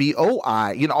women, like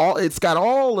BOI, it's got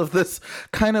all of this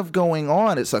kind of going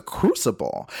on. It's a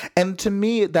crucible. And to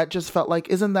me, that just felt like,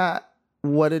 isn't that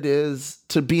what it is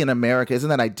to be in America? Isn't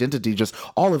that identity just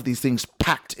all of these things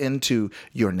packed into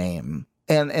your name?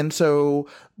 And so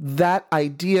that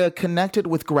idea connected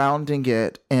with grounding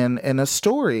it in a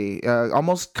story,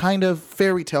 almost kind of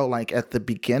fairy tale like at the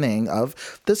beginning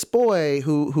of this boy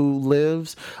who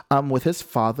lives with his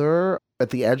father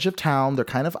at the edge of town. They're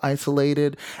kind of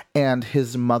isolated and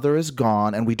his mother is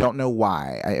gone and we don't know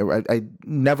why. I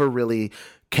never really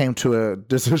came to a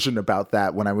decision about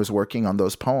that when I was working on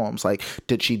those poems. Like,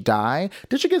 did she die?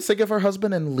 Did she get sick of her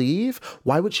husband and leave?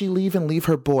 Why would she leave and leave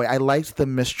her boy? I liked the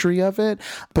mystery of it,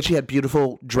 but she had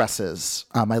beautiful dresses.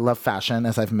 I love fashion,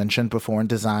 as I've mentioned before, in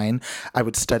design. I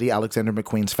would study Alexander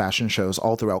McQueen's fashion shows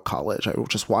all throughout college. I would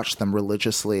just watch them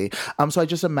religiously. So I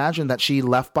just imagined that she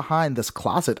left behind this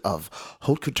closet of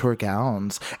haute couture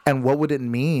gowns. And what would it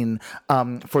mean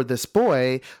for this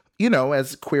boy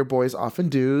as queer boys often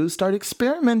do, start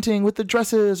experimenting with the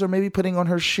dresses or maybe putting on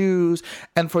her shoes.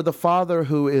 And for the father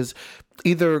who is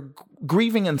either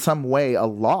grieving in some way a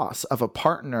loss of a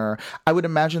partner, I would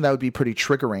imagine that would be pretty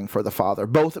triggering for the father.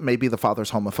 Both maybe the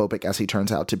father's homophobic, as he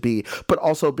turns out to be, but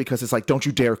also because it's like, don't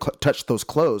you dare touch those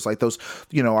clothes. Like those,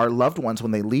 our loved ones,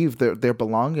 when they leave, their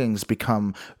belongings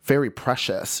become very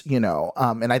precious,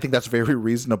 and I think that's very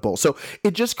reasonable. So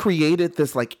it just created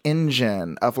this like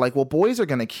engine of like, well, boys are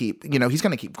going to keep, he's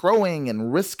going to keep growing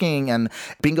and risking, and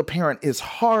being a parent is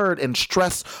hard, and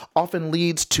stress often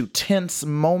leads to tense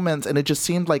moments. And it just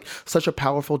seemed like such a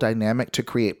powerful dynamic to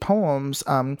create poems.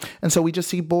 And so we just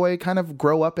see Boy kind of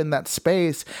grow up in that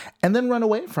space and then run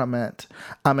away from it,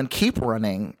 and keep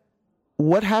running.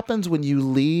 What happens when you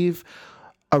leave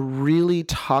a really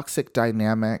toxic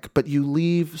dynamic, but you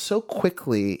leave so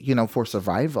quickly, for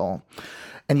survival?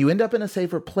 And you end up in a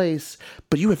safer place,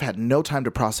 but you have had no time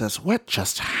to process what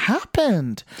just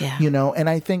happened, And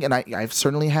I think, and I've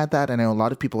certainly had that. I know a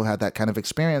lot of people have had that kind of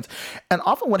experience. And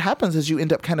often what happens is you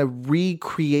end up kind of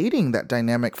recreating that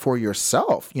dynamic for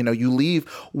yourself. You leave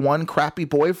one crappy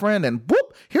boyfriend and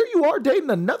whoop, here you are dating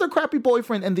another crappy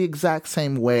boyfriend in the exact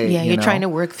same way. Yeah, you're trying to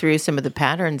work through some of the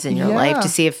patterns in your life to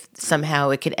see if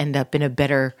somehow it could end up in a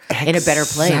better place.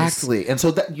 Exactly. And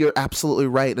so that you're absolutely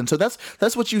right. And so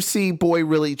that's what you see Boy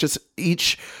really just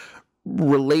each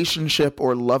relationship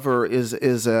or lover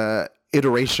is a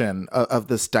iteration of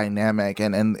this dynamic,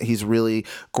 and he's really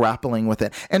grappling with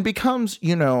it, and becomes,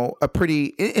 a pretty,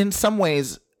 in some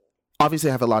ways, obviously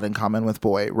I have a lot in common with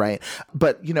Boy, right?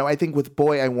 But, I think with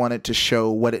Boy, I wanted to show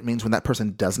what it means when that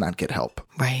person does not get help.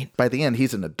 Right. By the end,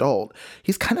 he's an adult.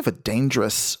 He's kind of a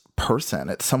dangerous person.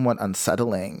 It's somewhat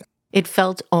unsettling. It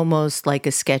felt almost like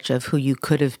a sketch of who you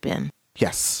could have been.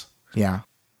 Yes. Yeah.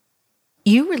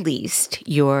 You released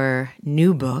your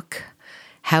new book,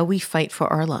 How We Fight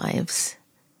for Our Lives,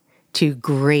 to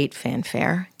great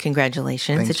fanfare.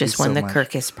 Congratulations. It just won the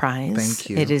Kirkus Prize. Thank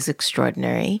you. It is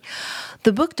extraordinary.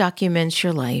 The book documents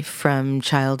your life from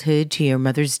childhood to your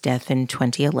mother's death in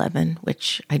 2011,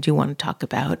 which I do want to talk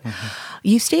about. Mm-hmm.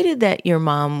 You stated that your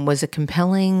mom was a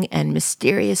compelling and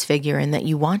mysterious figure, and that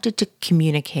you wanted to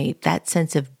communicate that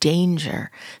sense of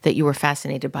danger that you were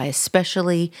fascinated by,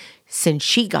 especially since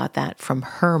she got that from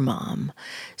her mom.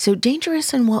 So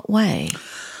dangerous in what way?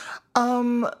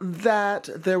 That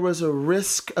there was a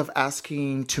risk of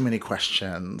asking too many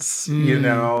questions,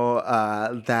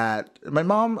 that my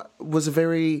mom was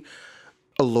very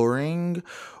alluring,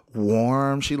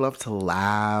 warm. She loved to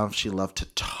laugh. She loved to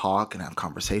talk and have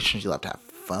conversations. She loved to have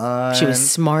fun. She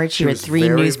was smart. She read 3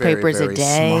 newspapers a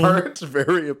day. Smart,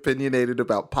 very opinionated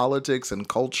about politics and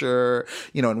culture,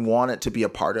 and wanted to be a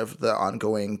part of the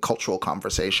ongoing cultural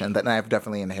conversation. And I've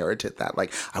definitely inherited that.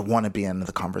 Like, I want to be in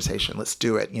the conversation. Let's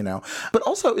do it, But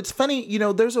also, it's funny,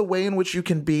 there's a way in which you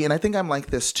can be, and I think I'm like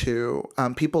this too.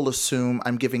 People assume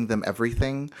I'm giving them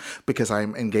everything because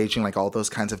I'm engaging like all those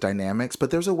kinds of dynamics.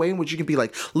 But there's a way in which you can be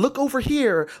like, look over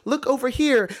here.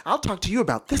 I'll talk to you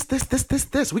about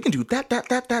this. We can do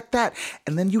that.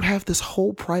 And then you have this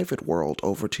whole private world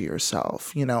over to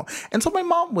yourself, And so my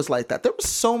mom was like that. There was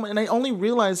so much, and I only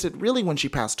realized it really when she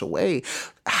passed away,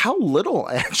 how little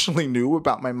I actually knew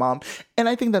about my mom. And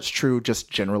I think that's true just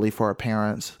generally for our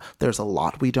parents. There's a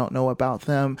lot we don't know about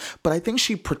them, but I think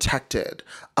she protected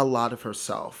a lot of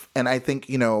herself. And I think,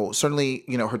 certainly,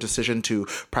 her decision to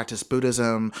practice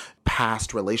Buddhism,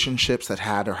 past relationships that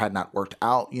had or had not worked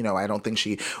out, I don't think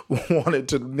she wanted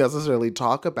to necessarily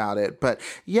talk about it. But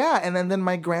yeah, and then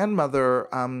my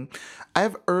grandmother, I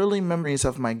have early memories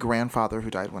of my grandfather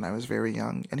who died when I was very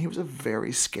young, and he was a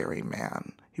very scary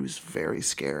man. He was very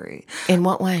scary. In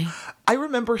what way? I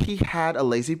remember he had a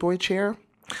lazy boy chair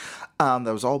that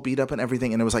was all beat up and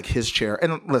everything, and it was like his chair.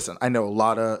 And listen, I know a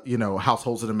lot of,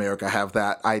 households in America have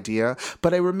that idea,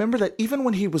 but I remember that even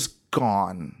when he was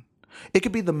gone, it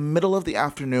could be the middle of the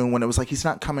afternoon when it was like he's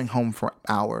not coming home for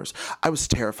hours. I was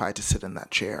terrified to sit in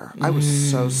that chair. I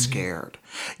was so scared,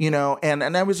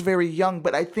 and I was very young,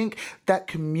 but I think that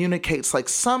communicates like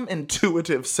some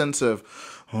intuitive sense of,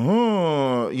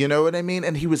 oh, you know what I mean?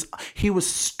 And he was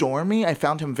stormy. I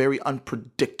found him very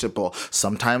unpredictable.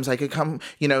 Sometimes I could come,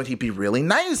 he'd be really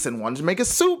nice and wanted to make a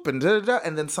soup and da-da-da.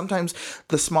 And then sometimes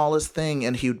the smallest thing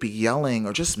and he would be yelling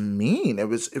or just mean.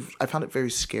 I found it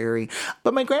very scary.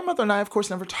 But my grandmother and I, of course,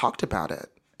 never talked about it.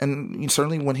 And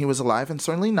certainly when he was alive, and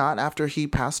certainly not after he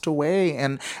passed away.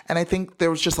 And I think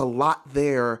there was just a lot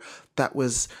there that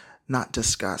was not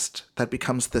discussed, that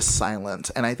becomes this silence.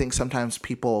 And I think sometimes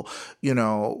people,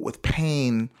 with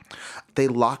pain, they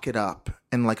lock it up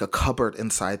in like a cupboard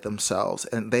inside themselves,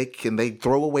 and they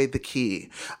throw away the key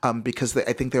because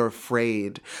I think they're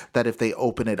afraid that if they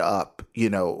open it up,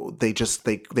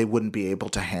 they wouldn't be able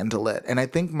to handle it. And I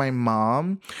think my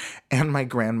mom and my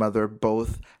grandmother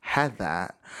both had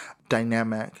that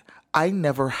dynamic. I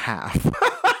never have.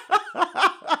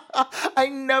 I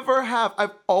never have.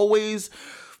 I've always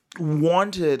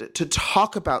wanted to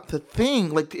talk about the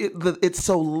thing. Like it's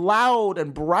so loud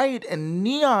and bright and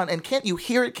neon, and can't you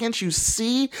hear it? Can't you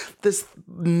see this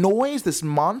noise, this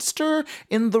monster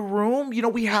in the room?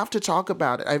 We have to talk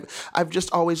about it. I've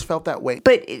just always felt that way.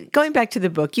 But going back to the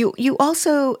book, you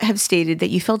also have stated that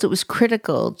you felt it was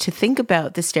critical to think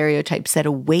about the stereotypes that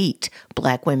await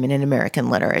Black women in American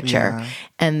literature,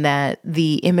 and that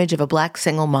the image of a Black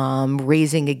single mom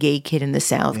raising a gay kid in the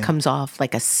South comes off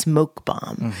like a smoke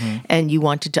bomb. And you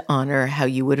wanted to honor how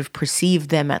you would have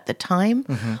perceived them at the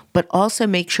time, but also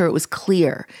make sure it was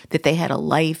clear that they had a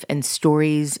life and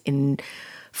stories and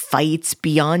fights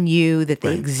beyond you, that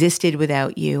they existed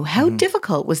without you. How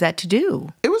difficult was that to do?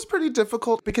 It was pretty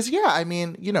difficult because, I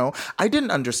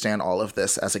didn't understand all of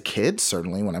this as a kid,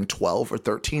 certainly when I'm 12 or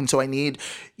 13. So I need,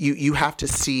 you have to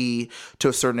see to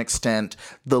a certain extent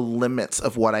the limits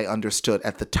of what I understood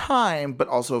at the time, but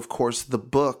also, of course,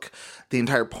 the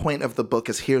entire point of the book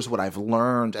is here's what I've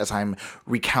learned as I'm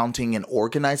recounting and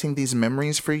organizing these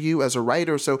memories for you as a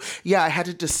writer. So I had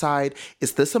to decide,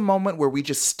 is this a moment where we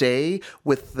just stay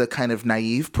with the kind of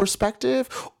naive perspective,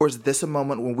 or is this a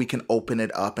moment when we can open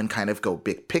it up and kind of go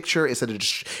big picture? Is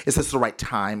this the right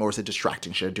time, or is it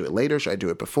distracting? Should I do it later? Should I do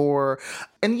it before?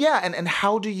 And and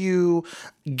how do you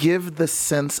give the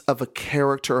sense of a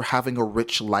character having a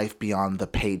rich life beyond the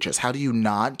pages? How do you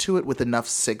nod to it with enough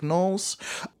signals?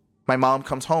 My mom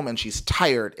comes home and she's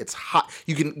tired. It's hot.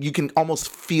 You can almost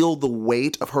feel the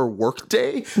weight of her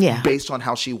workday based on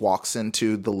how she walks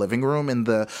into the living room in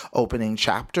the opening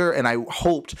chapter. And I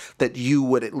hoped that you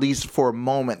would, at least for a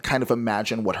moment, kind of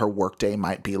imagine what her workday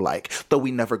might be like, though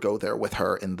we never go there with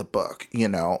her in the book,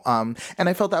 And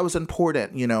I felt that was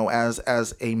important,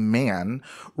 as a man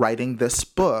writing this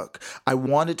book. I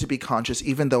wanted to be conscious,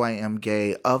 even though I am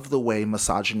gay, of the way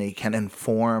misogyny can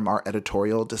inform our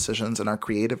editorial decisions and our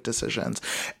creative decisions.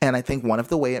 And I think one of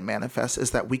the way it manifests is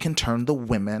that we can turn the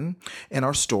women in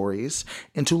our stories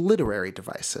into literary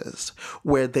devices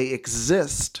where they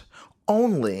exist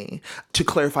only to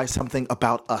clarify something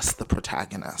about us, the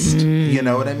protagonist. You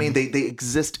know what I mean? They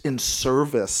exist in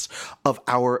service of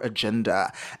our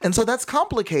agenda. And so that's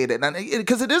complicated. And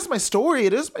because it is my story,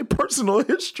 it is my personal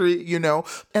history,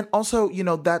 And also,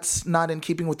 that's not in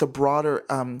keeping with the broader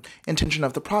intention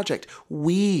of the project.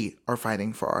 We are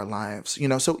fighting for our lives,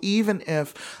 So even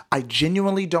if I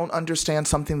genuinely don't understand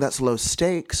something that's low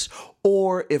stakes,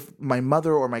 or if my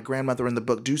mother or my grandmother in the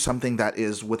book do something that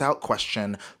is without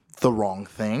question the wrong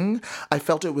thing, I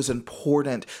felt it was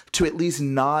important to at least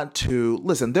nod to,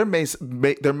 listen, there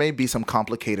may be some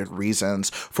complicated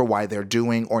reasons for why they're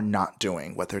doing or not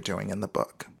doing what they're doing in the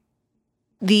book.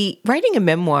 The writing a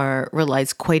memoir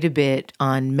relies quite a bit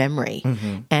on memory.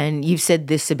 And you've said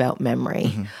this about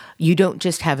memory. You don't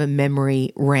just have a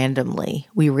memory randomly.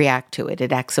 We react to it.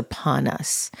 It acts upon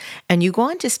us. And you go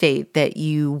on to state that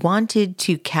you wanted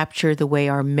to capture the way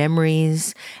our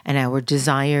memories and our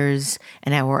desires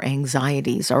and our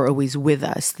anxieties are always with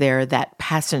us. They're that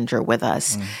passenger with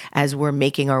us as we're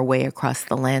making our way across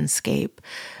the landscape.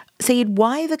 Saeed,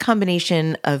 why the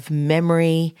combination of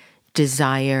memory,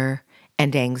 desire,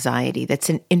 and anxiety?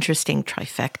 That's an interesting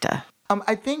trifecta.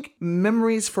 I think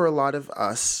memories for a lot of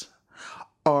us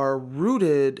are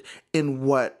rooted in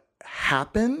what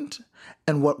happened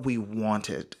and what we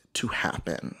wanted to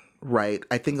happen. Right.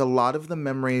 I think a lot of the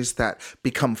memories that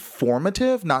become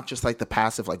formative, not just like the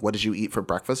passive, like, what did you eat for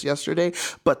breakfast yesterday?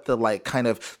 But the like kind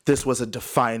of, this was a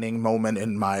defining moment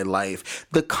in my life.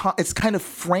 It's kind of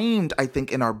framed, I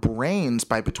think, in our brains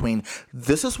by between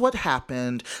this is what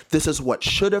happened, this is what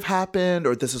should have happened,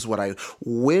 or this is what I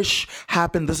wish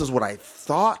happened, this is what I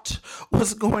thought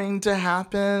was going to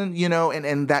happen,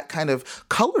 and that kind of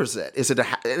colors it.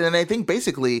 And I think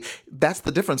basically that's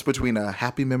the difference between a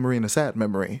happy memory and a sad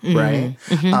memory. Right?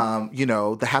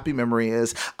 The happy memory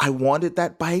is I wanted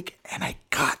that bike and I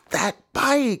got that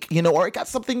bike, or I got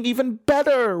something even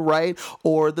better, right?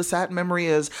 Or the sad memory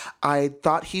is I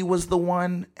thought he was the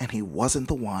one and he wasn't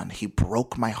the one. He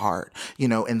broke my heart,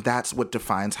 and that's what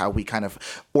defines how we kind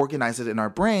of organize it in our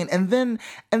brain. And then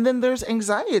there's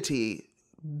anxiety.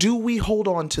 Do we hold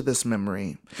on to this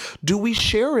memory? Do we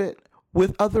share it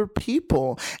with other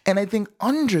people? And I think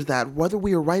under that, whether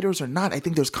we are writers or not, I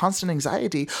think there's constant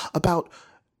anxiety about,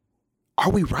 are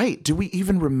we right? Do we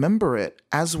even remember it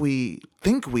as we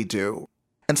think we do?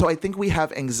 And so I think we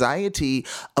have anxiety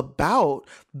about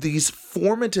these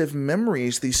formative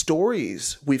memories, these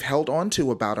stories we've held on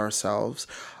to about ourselves.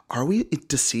 Are we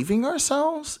deceiving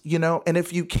ourselves? And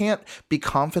if you can't be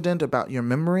confident about your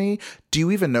memory, do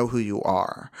you even know who you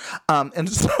are? And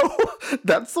so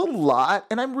that's a lot.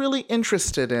 And I'm really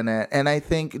interested in it. And I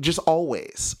think just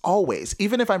always,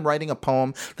 even if I'm writing a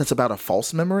poem that's about a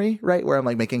false memory, right, where I'm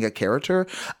like making a character,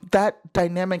 that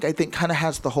dynamic, I think, kind of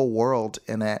has the whole world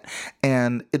in it.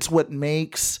 And it's what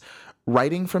makes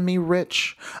writing for me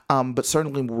rich, but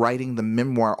certainly writing the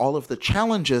memoir, all of the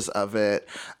challenges of it.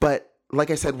 But like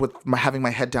I said, with having my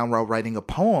head down while writing a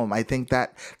poem, I think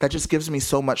that just gives me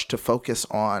so much to focus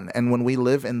on. And when we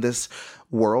live in this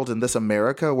world, in this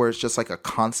America, where it's just like a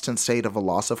constant state of a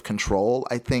loss of control,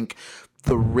 I think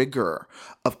the rigor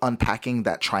of unpacking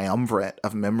that triumvirate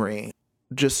of memory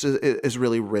just is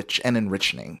really rich and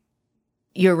enriching.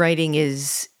 Your writing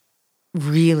is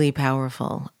really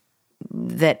powerful.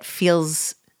 That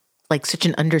feels like such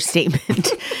an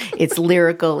understatement. It's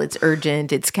lyrical, it's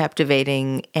urgent, it's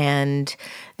captivating. And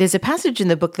there's a passage in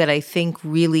the book that I think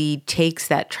really takes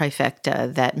that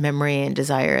trifecta, that memory and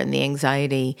desire and the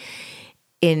anxiety,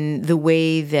 in the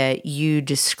way that you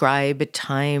describe a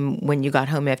time when you got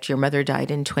home after your mother died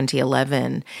in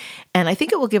 2011. And I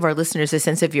think it will give our listeners a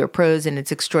sense of your prose and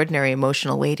its extraordinary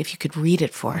emotional weight if you could read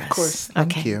it for us. Of course.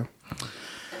 Thank you.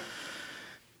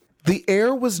 The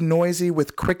air was noisy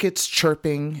with crickets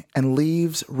chirping and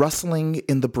leaves rustling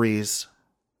in the breeze.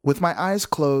 With my eyes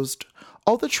closed,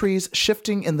 all the trees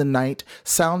shifting in the night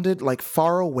sounded like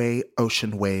faraway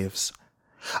ocean waves.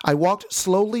 I walked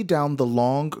slowly down the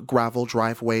long gravel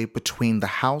driveway between the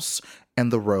house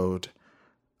and the road.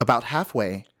 About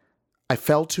halfway, I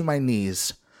fell to my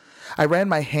knees. I ran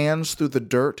my hands through the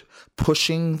dirt,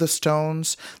 pushing the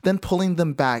stones, then pulling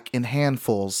them back in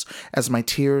handfuls as my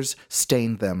tears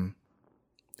stained them.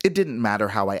 It didn't matter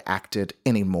how I acted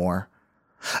anymore.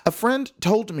 A friend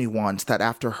told me once that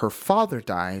after her father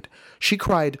died, she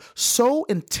cried so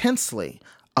intensely,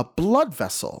 a blood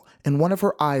vessel in one of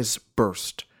her eyes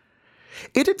burst.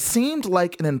 It had seemed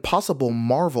like an impossible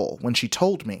marvel when she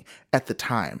told me at the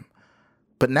time.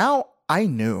 But now I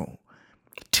knew.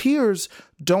 Tears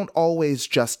don't always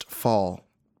just fall.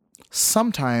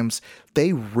 Sometimes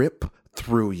they rip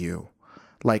through you,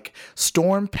 like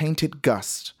storm-painted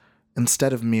gusts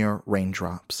instead of mere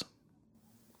raindrops.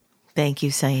 Thank you,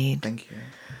 Saeed. Thank you.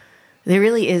 There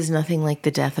really is nothing like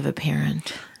the death of a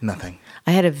parent. Nothing.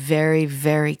 I had a very,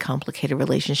 very complicated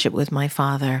relationship with my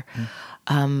father,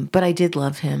 but I did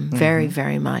love him very,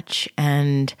 very much.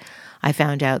 And I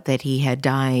found out that he had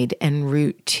died en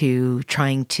route to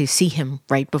trying to see him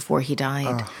right before he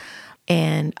died.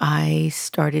 And I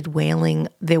started wailing.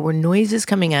 There were noises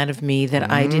coming out of me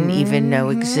that I didn't even know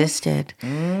existed.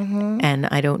 And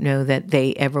I don't know that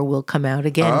they ever will come out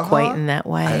again quite in that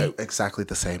way. Exactly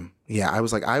the same. Yeah, I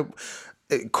was like,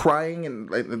 crying and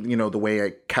the way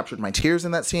I captured my tears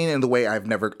in that scene and the way I had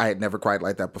never cried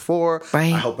like that before.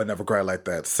 Right. I hope I never cried like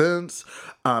that since.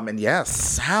 And yeah,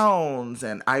 sounds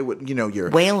and I would, you're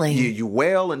wailing. You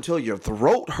wail until your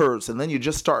throat hurts and then you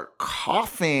just start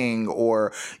coughing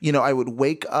or, I would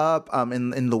wake up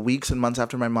in the weeks and months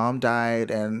after my mom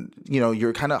died and,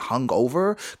 you're kind of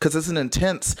hungover because it's an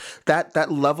intense,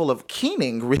 that level of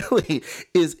keening really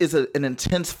is an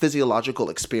intense physiological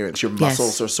experience. Your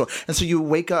muscles are sore. And so you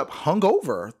wake up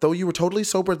hungover, though you were totally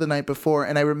sober the night before.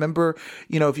 And I remember,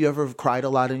 if you ever cried a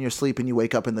lot in your sleep and you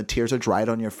wake up and the tears are dried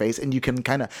on your face and you can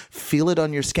kind of feel it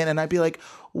on your skin. And I'd be like,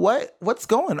 what's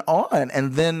going on?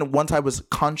 And then once I was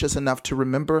conscious enough to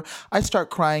remember, I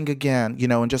start crying again,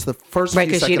 in just the first few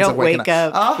seconds. Right, because you don't wake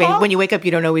up. When you wake up,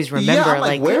 you don't always remember. Yeah, I'm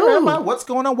like, where am I? What's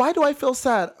going on? Why do I feel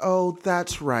sad? Oh,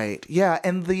 that's right. Yeah,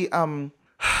 and the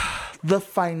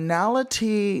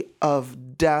finality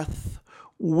of death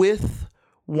with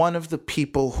one of the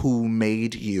people who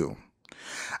made you,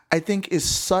 I think is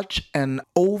such an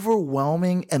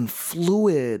overwhelming and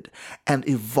fluid and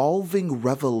evolving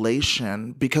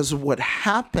revelation because what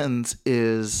happens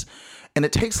is, and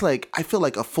it takes I feel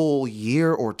like a full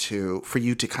year or two for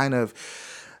you to kind of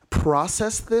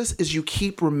process this, is you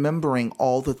keep remembering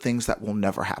all the things that will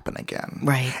never happen again.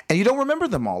 Right. And you don't remember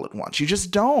them all at once. You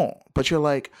just don't. But you're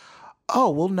like, oh,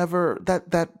 we'll never,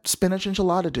 that spinach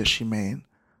enchilada dish she made,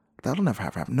 that'll never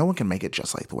happen. No one can make it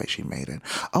just like the way she made it.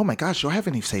 Oh my gosh, do I have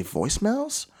any saved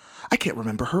voicemails? I can't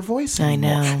remember her voice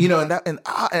anymore. I know.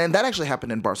 And that actually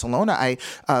happened in Barcelona.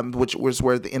 Which was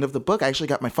where at the end of the book, I actually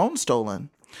got my phone stolen.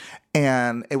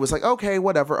 And it was like, okay,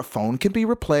 whatever, a phone can be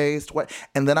replaced. What?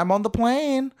 And then I'm on the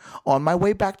plane on my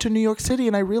way back to New York City,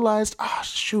 and I realized,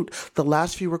 shoot, the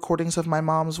last few recordings of my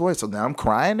mom's voice. So now I'm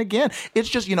crying again. It's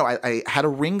just, I had a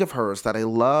ring of hers that I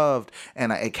loved,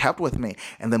 and I kept with me.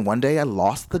 And then one day I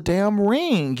lost the damn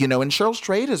ring, and Cheryl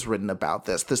Strayed has written about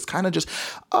this kind of just,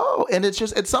 and it's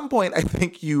just, at some point, I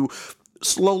think you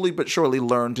slowly but surely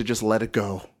learn to just let it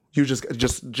go. You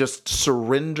just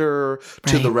surrender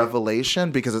to the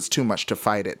revelation because it's too much to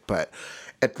fight it. But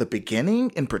at the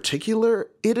beginning, in particular,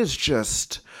 it is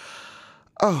just,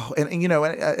 and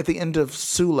at the end of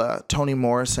Sula, Toni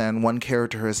Morrison, one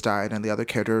character has died, and the other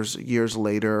character's years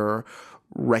later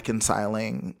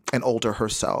reconciling an older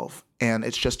herself. And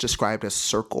it's just described as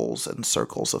circles and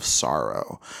circles of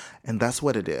sorrow. And that's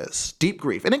what it is. Deep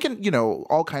grief. And it can,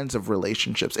 all kinds of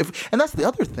relationships. And that's the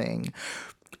other thing.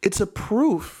 It's a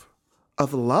proof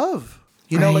of love.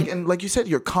 Like you said,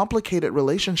 your complicated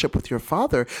relationship with your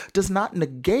father does not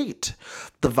negate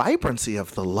the vibrancy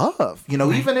of the love.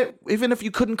 Even if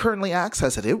you couldn't currently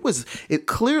access it, it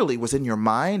clearly was in your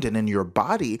mind and in your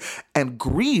body. And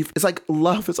grief is like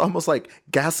love is almost like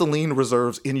gasoline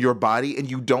reserves in your body, and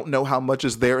you don't know how much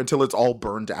is there until it's all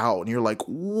burned out. And you're like,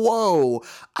 whoa,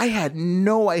 I had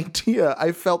no idea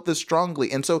I felt this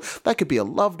strongly. And so that could be a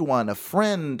loved one, a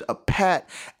friend, a pet.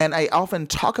 And I often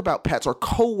talk about pets or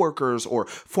coworkers or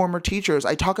former teachers.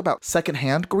 I talk about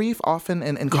secondhand grief often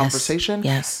in conversation.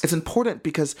 Yes. It's important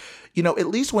because, at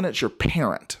least when it's your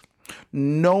parent,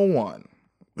 no one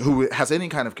who has any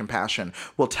kind of compassion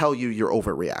will tell you you're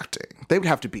overreacting. They would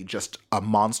have to be just a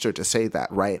monster to say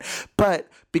that, right? But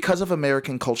because of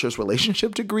American culture's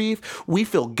relationship to grief, we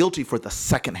feel guilty for the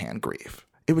secondhand grief.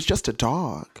 It was just a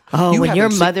dog. Oh, when your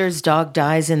mother's dog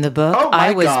dies in the book,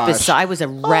 I was a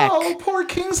wreck. Oh, poor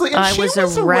Kingsley. And she was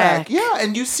a wreck. Yeah,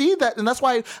 and you see that, and that's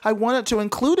why I wanted to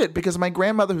include it, because my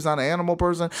grandmother, who's not an animal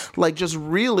person, just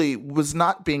really was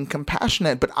not being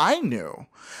compassionate, but I knew.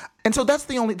 And so that's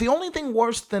the only thing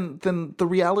worse than the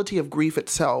reality of grief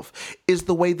itself is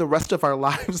the way the rest of our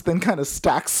lives then kind of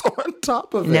stacks on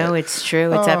top of it. No, it's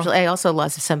true. It's absolutely. I also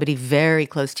lost somebody very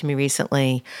close to me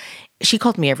recently. She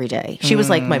called me every day. She was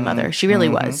like my mother. She really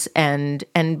was. And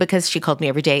because she called me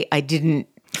every day, I didn't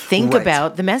think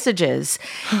about the messages.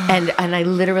 And I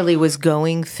literally was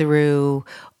going through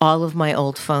all of my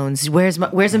old phones. Where's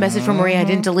a message from Maria I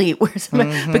didn't delete?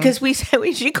 Because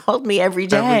she called me every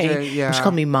day. Every day, yeah. She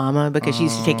called me Mama because she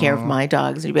used to take care of my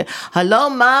dogs. And she'd be,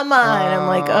 hello, Mama. And I'm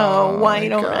like, why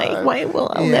don't I? Why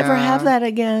will I'll never have that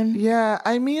again? Yeah,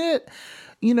 I mean it,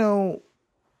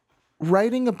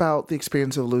 writing about the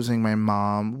experience of losing my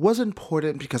mom was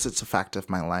important because it's a fact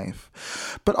of my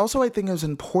life. But also I think it was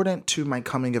important to my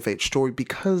coming of age story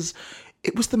because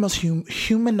it was the most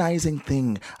humanizing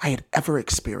thing I had ever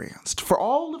experienced. For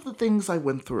all of the things I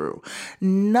went through,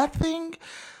 nothing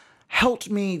helped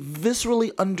me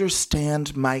viscerally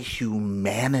understand my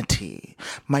humanity,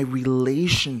 my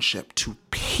relationship to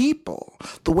people,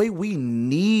 the way we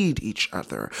need each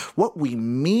other, what we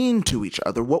mean to each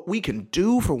other, what we can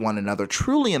do for one another,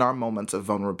 truly in our moments of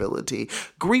vulnerability.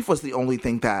 Grief was the only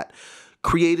thing that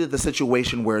created the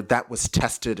situation where that was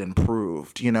tested and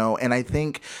proved, and I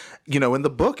think, in the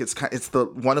book, it's the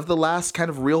one of the last kind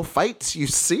of real fights you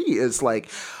see is like,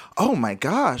 oh my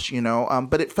gosh,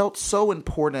 but it felt so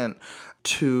important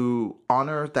to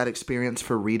honor that experience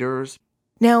for readers.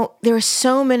 Now, there are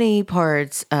so many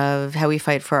parts of How We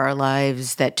Fight for Our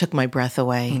Lives that took my breath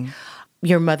away.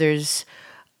 Your mother's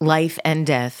life and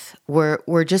death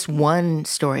were just one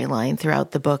storyline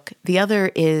throughout the book. The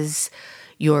other is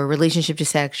your relationship to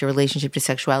sex, your relationship to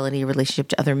sexuality, your relationship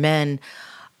to other men.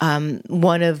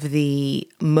 One of the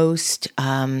most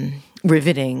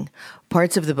riveting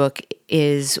parts of the book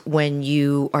is when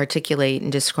you articulate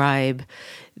and describe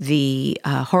the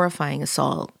horrifying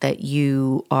assault that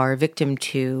you are victim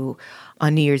to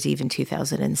on New Year's Eve in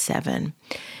 2007.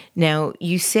 Now,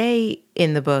 you write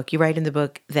in the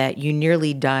book that you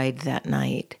nearly died that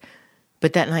night,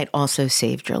 but that night also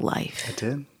saved your life. It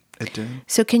did.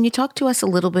 So can you talk to us a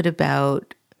little bit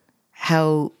about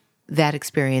how that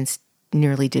experience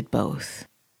nearly did both?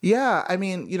 Yeah, I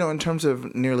mean, in terms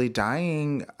of nearly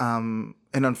dying, and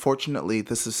unfortunately,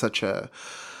 this is such a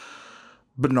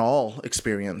banal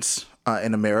experience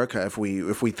in America. If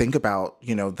we think about,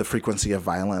 the frequency of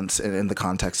violence in the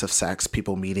context of sex,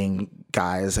 people meeting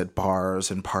guys at bars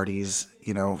and parties,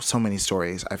 so many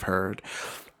stories I've heard.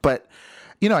 But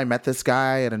I met this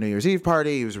guy at a New Year's Eve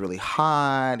party. He was really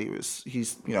hot.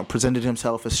 He's presented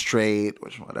himself as straight,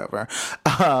 which whatever.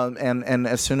 And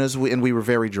as soon as we were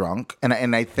very drunk,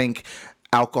 and I think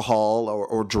alcohol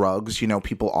or drugs,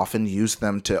 people often use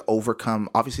them to overcome,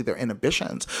 obviously, their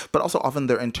inhibitions, but also often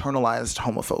their internalized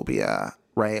homophobia,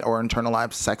 right? Or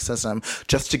internalized sexism,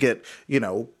 just to get,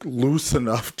 loose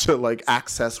enough to like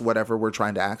access whatever we're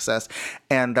trying to access.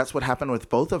 And that's what happened with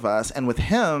both of us. And with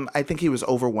him, I think he was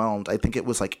overwhelmed. I think it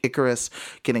was like Icarus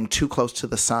getting too close to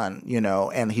the sun,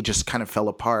 and he just kind of fell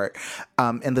apart.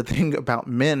 And the thing about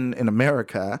men in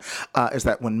America is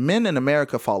that when men in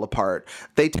America fall apart,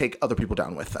 they take other people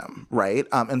down with them, right?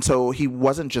 And so he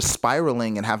wasn't just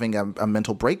spiraling and having a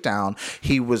mental breakdown.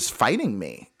 He was fighting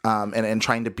me. And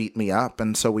trying to beat me up.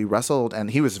 And so we wrestled,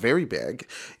 and he was very big,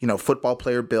 football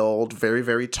player build, very,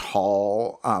 very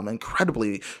tall,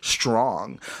 incredibly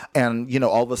strong. And,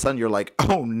 all of a sudden you're like,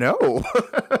 oh no,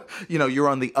 you're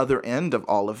on the other end of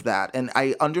all of that. And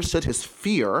I understood his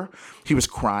fear. He was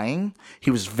crying. He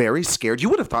was very scared. You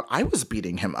would have thought I was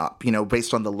beating him up,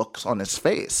 based on the looks on his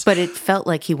face. But it felt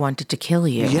like he wanted to kill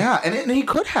you. Yeah, and he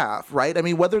could have, right? I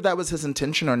mean, whether that was his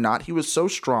intention or not, he was so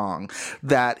strong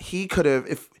that he could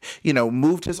have,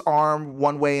 moved his arm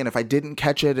one way, and if I didn't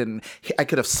catch it, and I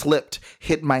could have slipped,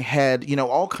 hit my head,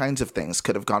 all kinds of things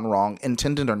could have gone wrong,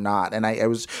 intended or not. And I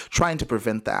was trying to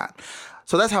prevent that.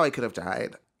 So that's how I could have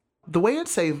died. The way it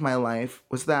saved my life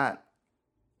was that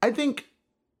I think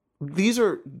these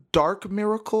are dark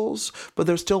miracles, but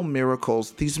they're still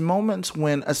miracles. These moments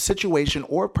when a situation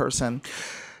or a person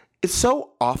is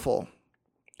so awful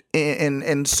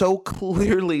and so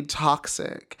clearly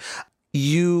toxic,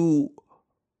 you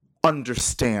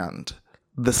understand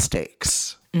the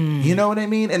stakes. You know what I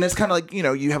mean? And it's kind of like,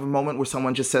 you have a moment where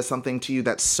someone just says something to you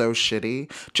that's so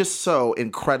shitty, just so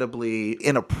incredibly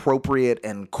inappropriate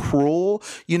and cruel,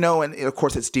 and of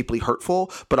course it's deeply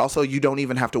hurtful, but also you don't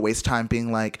even have to waste time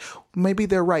being like, maybe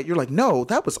they're right. You're like, no,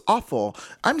 that was awful.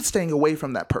 I'm staying away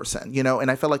from that person, and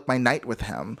I felt like my night with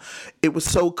him, it was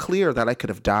so clear that I could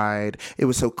have died. It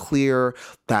was so clear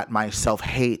that my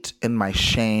self-hate and my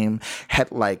shame had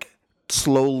like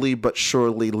slowly but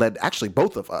surely led actually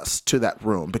both of us to that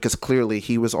room, because clearly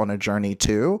he was on a journey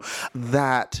too,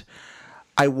 that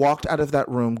I walked out of that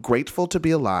room grateful to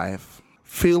be alive,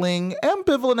 feeling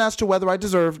ambivalent as to whether I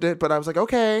deserved it, but I was like,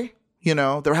 okay,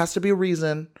 there has to be a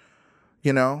reason,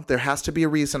 there has to be a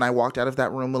reason I walked out of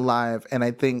that room alive. And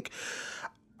I think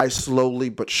I slowly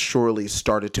but surely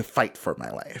started to fight for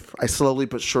my life. I slowly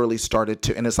but surely started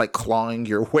to, and it's like clawing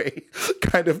your way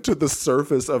kind of to the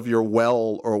surface of your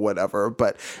well or whatever.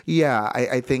 But yeah,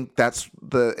 I think that's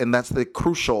the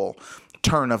crucial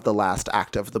turn of the last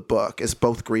act of the book, is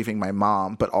both grieving my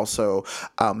mom, but also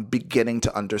beginning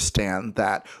to understand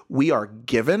that we are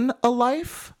given a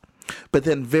life, but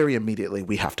then very immediately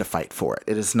we have to fight for it.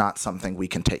 It is not something we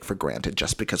can take for granted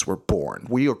just because we're born.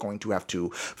 We are going to have to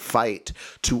fight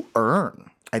to earn,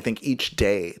 I think, each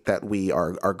day that we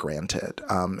are granted.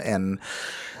 And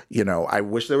I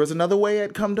wish there was another way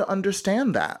I'd come to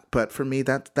understand that. But for me,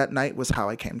 that night was how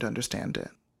I came to understand it.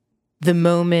 The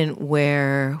moment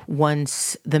where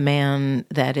once the man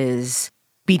that is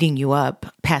beating you up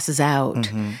passes out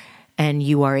and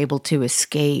you are able to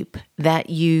escape, that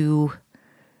you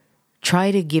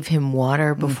try to give him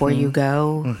water before you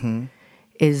go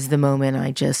is the moment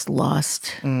I just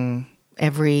lost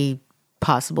every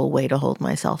possible way to hold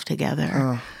myself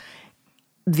together.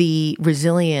 The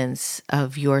resilience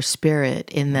of your spirit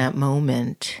in that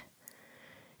moment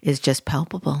is just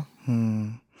palpable.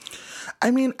 I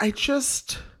mean,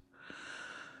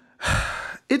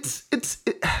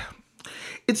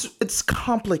 it's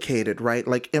complicated, right?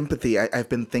 Like empathy, I've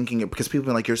been thinking it because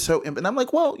people are like, you're so and I'm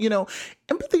like, well,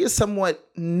 empathy is somewhat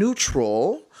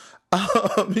neutral.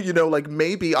 Like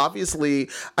maybe obviously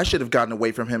I should have gotten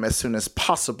away from him as soon as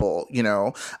possible,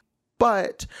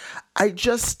 but I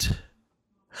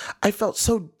felt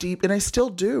so deep, and I still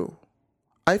do.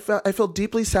 I feel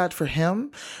deeply sad for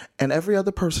him and every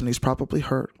other person he's probably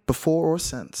hurt before or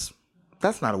since.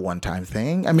 That's not a one-time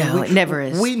thing. I mean, no, it never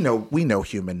is. We know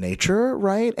human nature,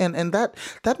 right? And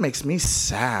that makes me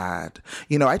sad.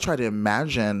 I try to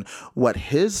imagine what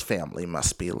his family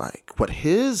must be like, what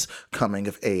his coming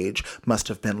of age must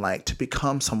have been like to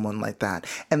become someone like that.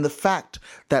 And the fact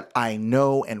that I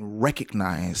know and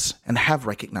recognize and have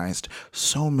recognized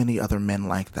so many other men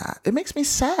like that, it makes me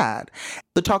sad.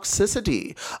 The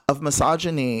toxicity of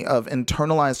misogyny, of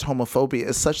internalized homophobia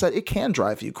is such that it can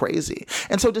drive you crazy.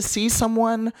 And so to see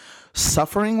someone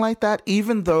suffering like that,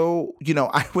 even though,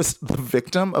 I was the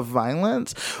victim of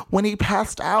violence, when he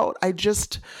passed out,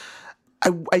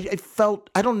 I felt,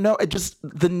 I don't know, just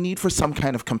the need for some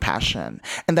kind of compassion.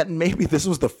 And that maybe this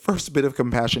was the first bit of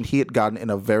compassion he had gotten in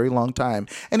a very long time.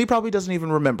 And he probably doesn't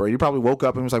even remember. He probably woke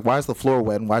up and was like, why is the floor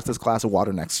wet? And why is this glass of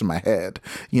water next to my head?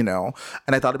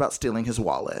 And I thought about stealing his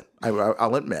wallet.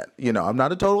 I'll admit, I'm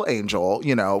not a total angel,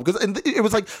 because it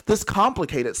was like this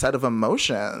complicated set of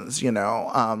emotions,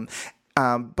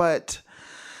 but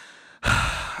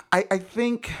I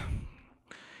think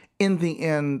in the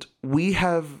end, we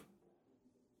have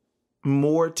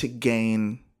more to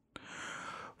gain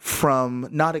from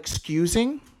not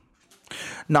excusing,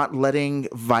 not letting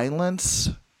violence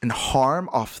and harm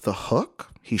off the hook.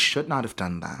 He should not have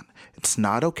done that. It's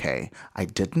not okay. I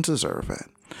didn't deserve it.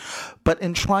 But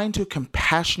in trying to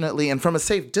compassionately, and from a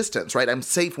safe distance, right? I'm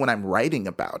safe when I'm writing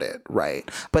about it, right?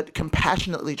 But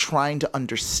compassionately trying to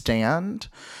understand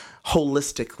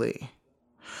holistically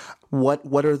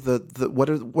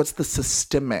what's the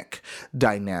systemic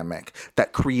dynamic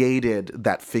that created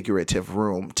that figurative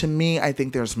room. To me, I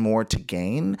think there's more to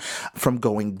gain from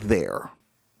going there.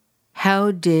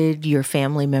 How did your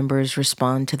family members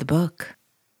respond to the book?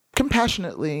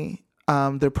 Compassionately.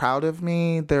 They're proud of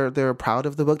me. They're proud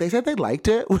of the book. They said they liked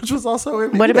it, which was also.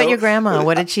 What about your grandma?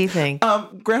 What did she think?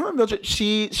 Grandma Mildred,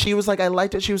 she was like, I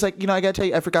liked it. She was like, I gotta tell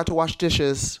you, I forgot to wash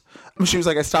dishes. She was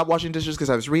like, I stopped washing dishes because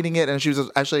I was reading it, and she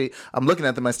was actually, I'm looking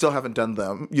at them. I still haven't done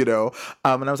them, And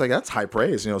I was like, that's high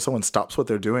praise. Someone stops what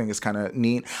they're doing is kind of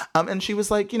neat. And she was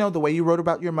like, the way you wrote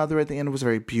about your mother at the end was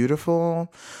very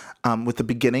beautiful. With the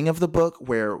beginning of the book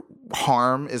where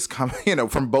harm is coming,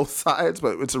 from both sides,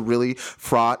 but it's a really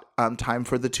fraught time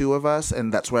for the two of us.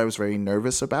 And that's what I was very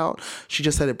nervous about. She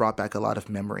just said it brought back a lot of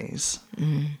memories.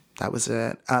 That was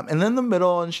it. And then the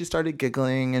middle, and she started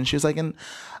giggling, and she was like, and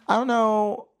I don't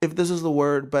know if this is the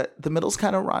word, but the middle's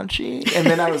kind of raunchy. And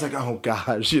then I was like, oh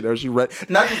gosh, she read,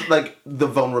 not just like the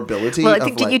vulnerability. Well, I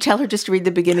think, did you tell her just to read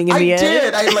the beginning and the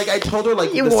end? I did. I told her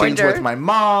like the scenes with my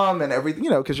mom and everything,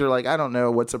 because you're like, I don't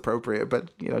know what's appropriate, but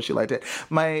she liked it.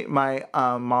 My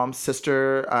mom's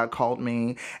sister called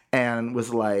me and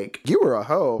was like, you were a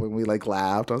hoe. And we like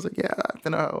laughed. I was like, yeah, I've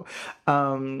been a hoe.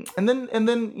 And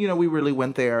then, we really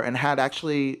went there and had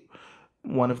actually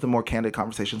one of the more candid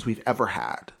conversations we've ever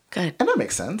had. Good. And that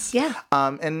makes sense. Yeah.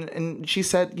 And she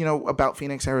said, about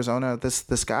Phoenix, Arizona,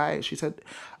 this guy, she said,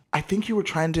 I think you were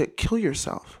trying to kill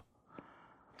yourself.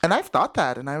 And I've thought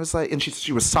that. And I was like, and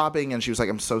she was sobbing and she was like,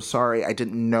 I'm so sorry. I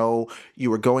didn't know you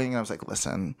were going. And I was like,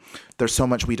 listen, there's so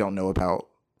much we don't know about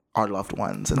our loved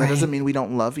ones. And that doesn't mean we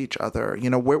don't love each other.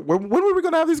 When are we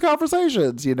going to have these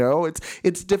conversations?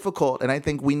 It's difficult. And I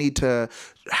think we need to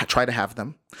try to have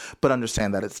them, but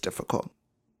understand that it's difficult.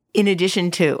 In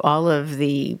addition to all of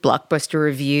the blockbuster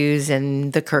reviews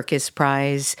and the Kirkus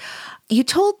Prize, you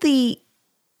told the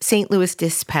St. Louis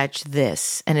Dispatch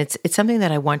this, and it's something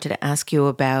that I wanted to ask you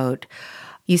about.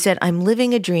 You said, I'm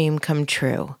living a dream come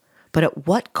true, but at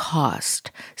what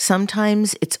cost?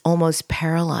 Sometimes it's almost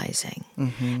paralyzing.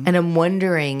 Mm-hmm. And I'm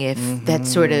wondering if that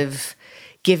sort of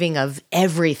giving of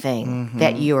everything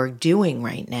that you're doing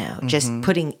right now, just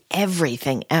putting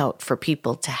everything out for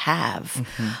people to have,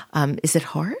 is it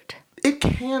hard? It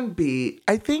can be.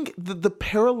 I think the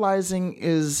paralyzing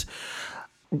is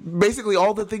basically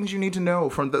all the things you need to know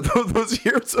from those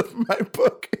years of my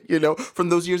book, from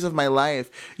those years of my life.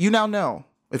 You now know.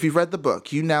 If you've read the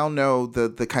book, you now know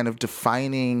the kind of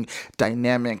defining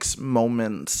dynamics,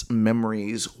 moments,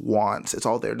 memories, wants. It's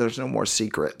all there. There's no more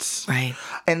secrets. Right.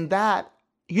 And that,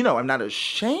 I'm not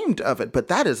ashamed of it, but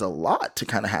that is a lot to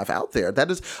kind of have out there. That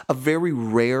is a very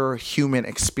rare human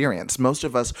experience. Most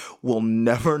of us will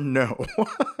never know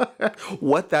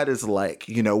what that is like.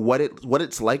 What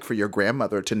it's like for your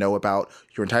grandmother to know about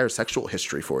your entire sexual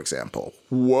history, for example.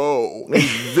 Whoa,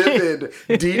 vivid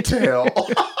detail.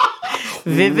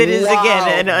 Vivid is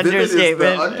again an understatement.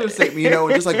 Vivid is the understatement,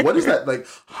 and just like, what is that? Like,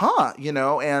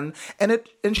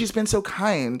 and she's been so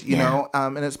kind,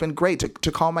 and it's been great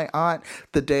to call my aunt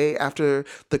the day after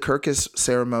the Kirkus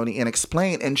ceremony and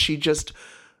explain, and she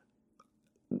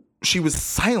was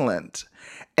silent.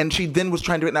 And she then was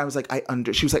trying to, and I was like,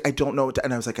 she was like, I don't know what to,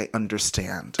 and I was like, I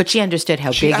understand. But she understood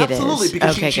how big it is. Absolutely,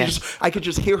 because I could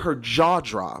just hear her jaw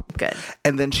drop. Good.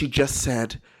 And then she just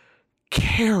said,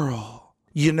 Carol.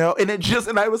 And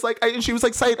I was like, and she was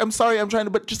like, Saeed, I'm sorry, I'm trying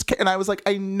to, but just, and I was like,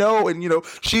 I know. And,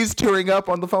 she's tearing up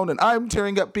on the phone and I'm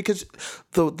tearing up because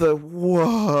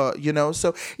whoa,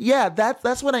 so yeah,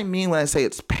 that's what I mean when I say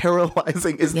it's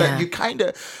paralyzing is that you kind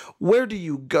of, where do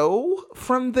you go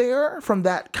from there, from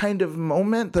that kind of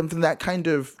moment, from that kind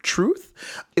of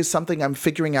truth is something I'm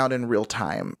figuring out in real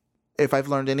time. if I've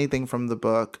learned anything from the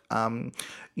book,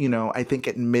 I think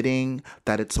admitting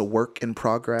that it's a work in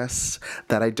progress,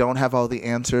 that I don't have all the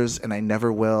answers and I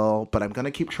never will, but I'm going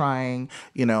to keep trying,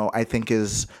 I think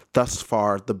is thus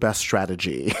far the best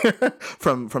strategy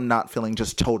from not feeling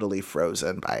just totally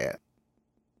frozen by it.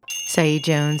 Saeed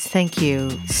Jones, thank you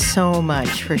so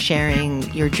much for sharing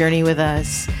your journey with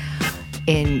us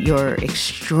in your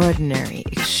extraordinary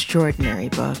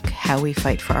book, How We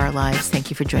Fight for Our Lives.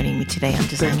 Thank you for joining me today on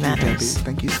Design Matters.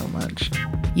 Thank you so much.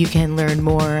 You can learn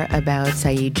more about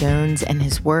Saeed Jones and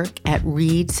his work at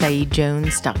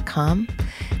readsaeedjones.com.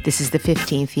 This is the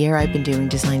 15th year I've been doing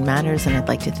Design Matters, and I'd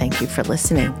like to thank you for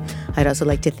listening. I'd also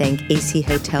like to thank AC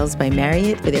Hotels by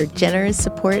Marriott for their generous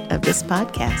support of this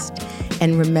podcast.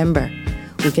 And remember,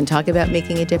 we can talk about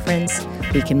making a difference,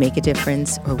 we can make a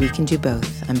difference, or we can do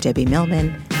both. I'm Debbie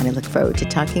Millman, and I look forward to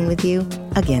talking with you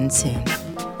again soon.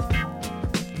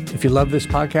 If you love this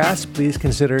podcast, please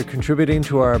consider contributing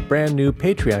to our brand new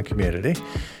Patreon community.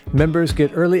 Members get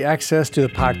early access to the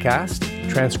podcast,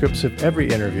 transcripts of every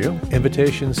interview,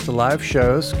 invitations to live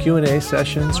shows, Q&A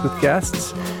sessions with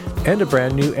guests, and a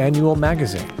brand new annual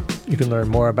magazine. You can learn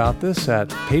more about this at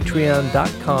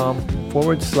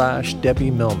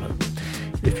patreon.com/Debbie Millman.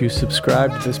 If you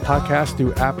subscribe to this podcast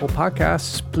through Apple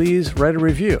Podcasts, please write a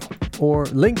review or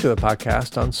link to the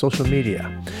podcast on social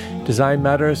media. Design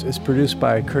Matters is produced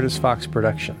by Curtis Fox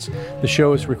Productions. The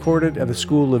show is recorded at the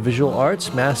School of Visual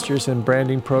Arts Masters in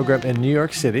Branding program in New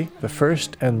York City, the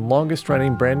first and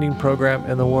longest-running branding program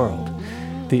in the world.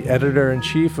 The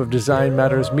editor-in-chief of Design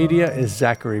Matters Media is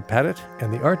Zachary Pettit,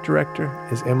 and the art director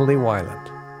is Emily Weiland.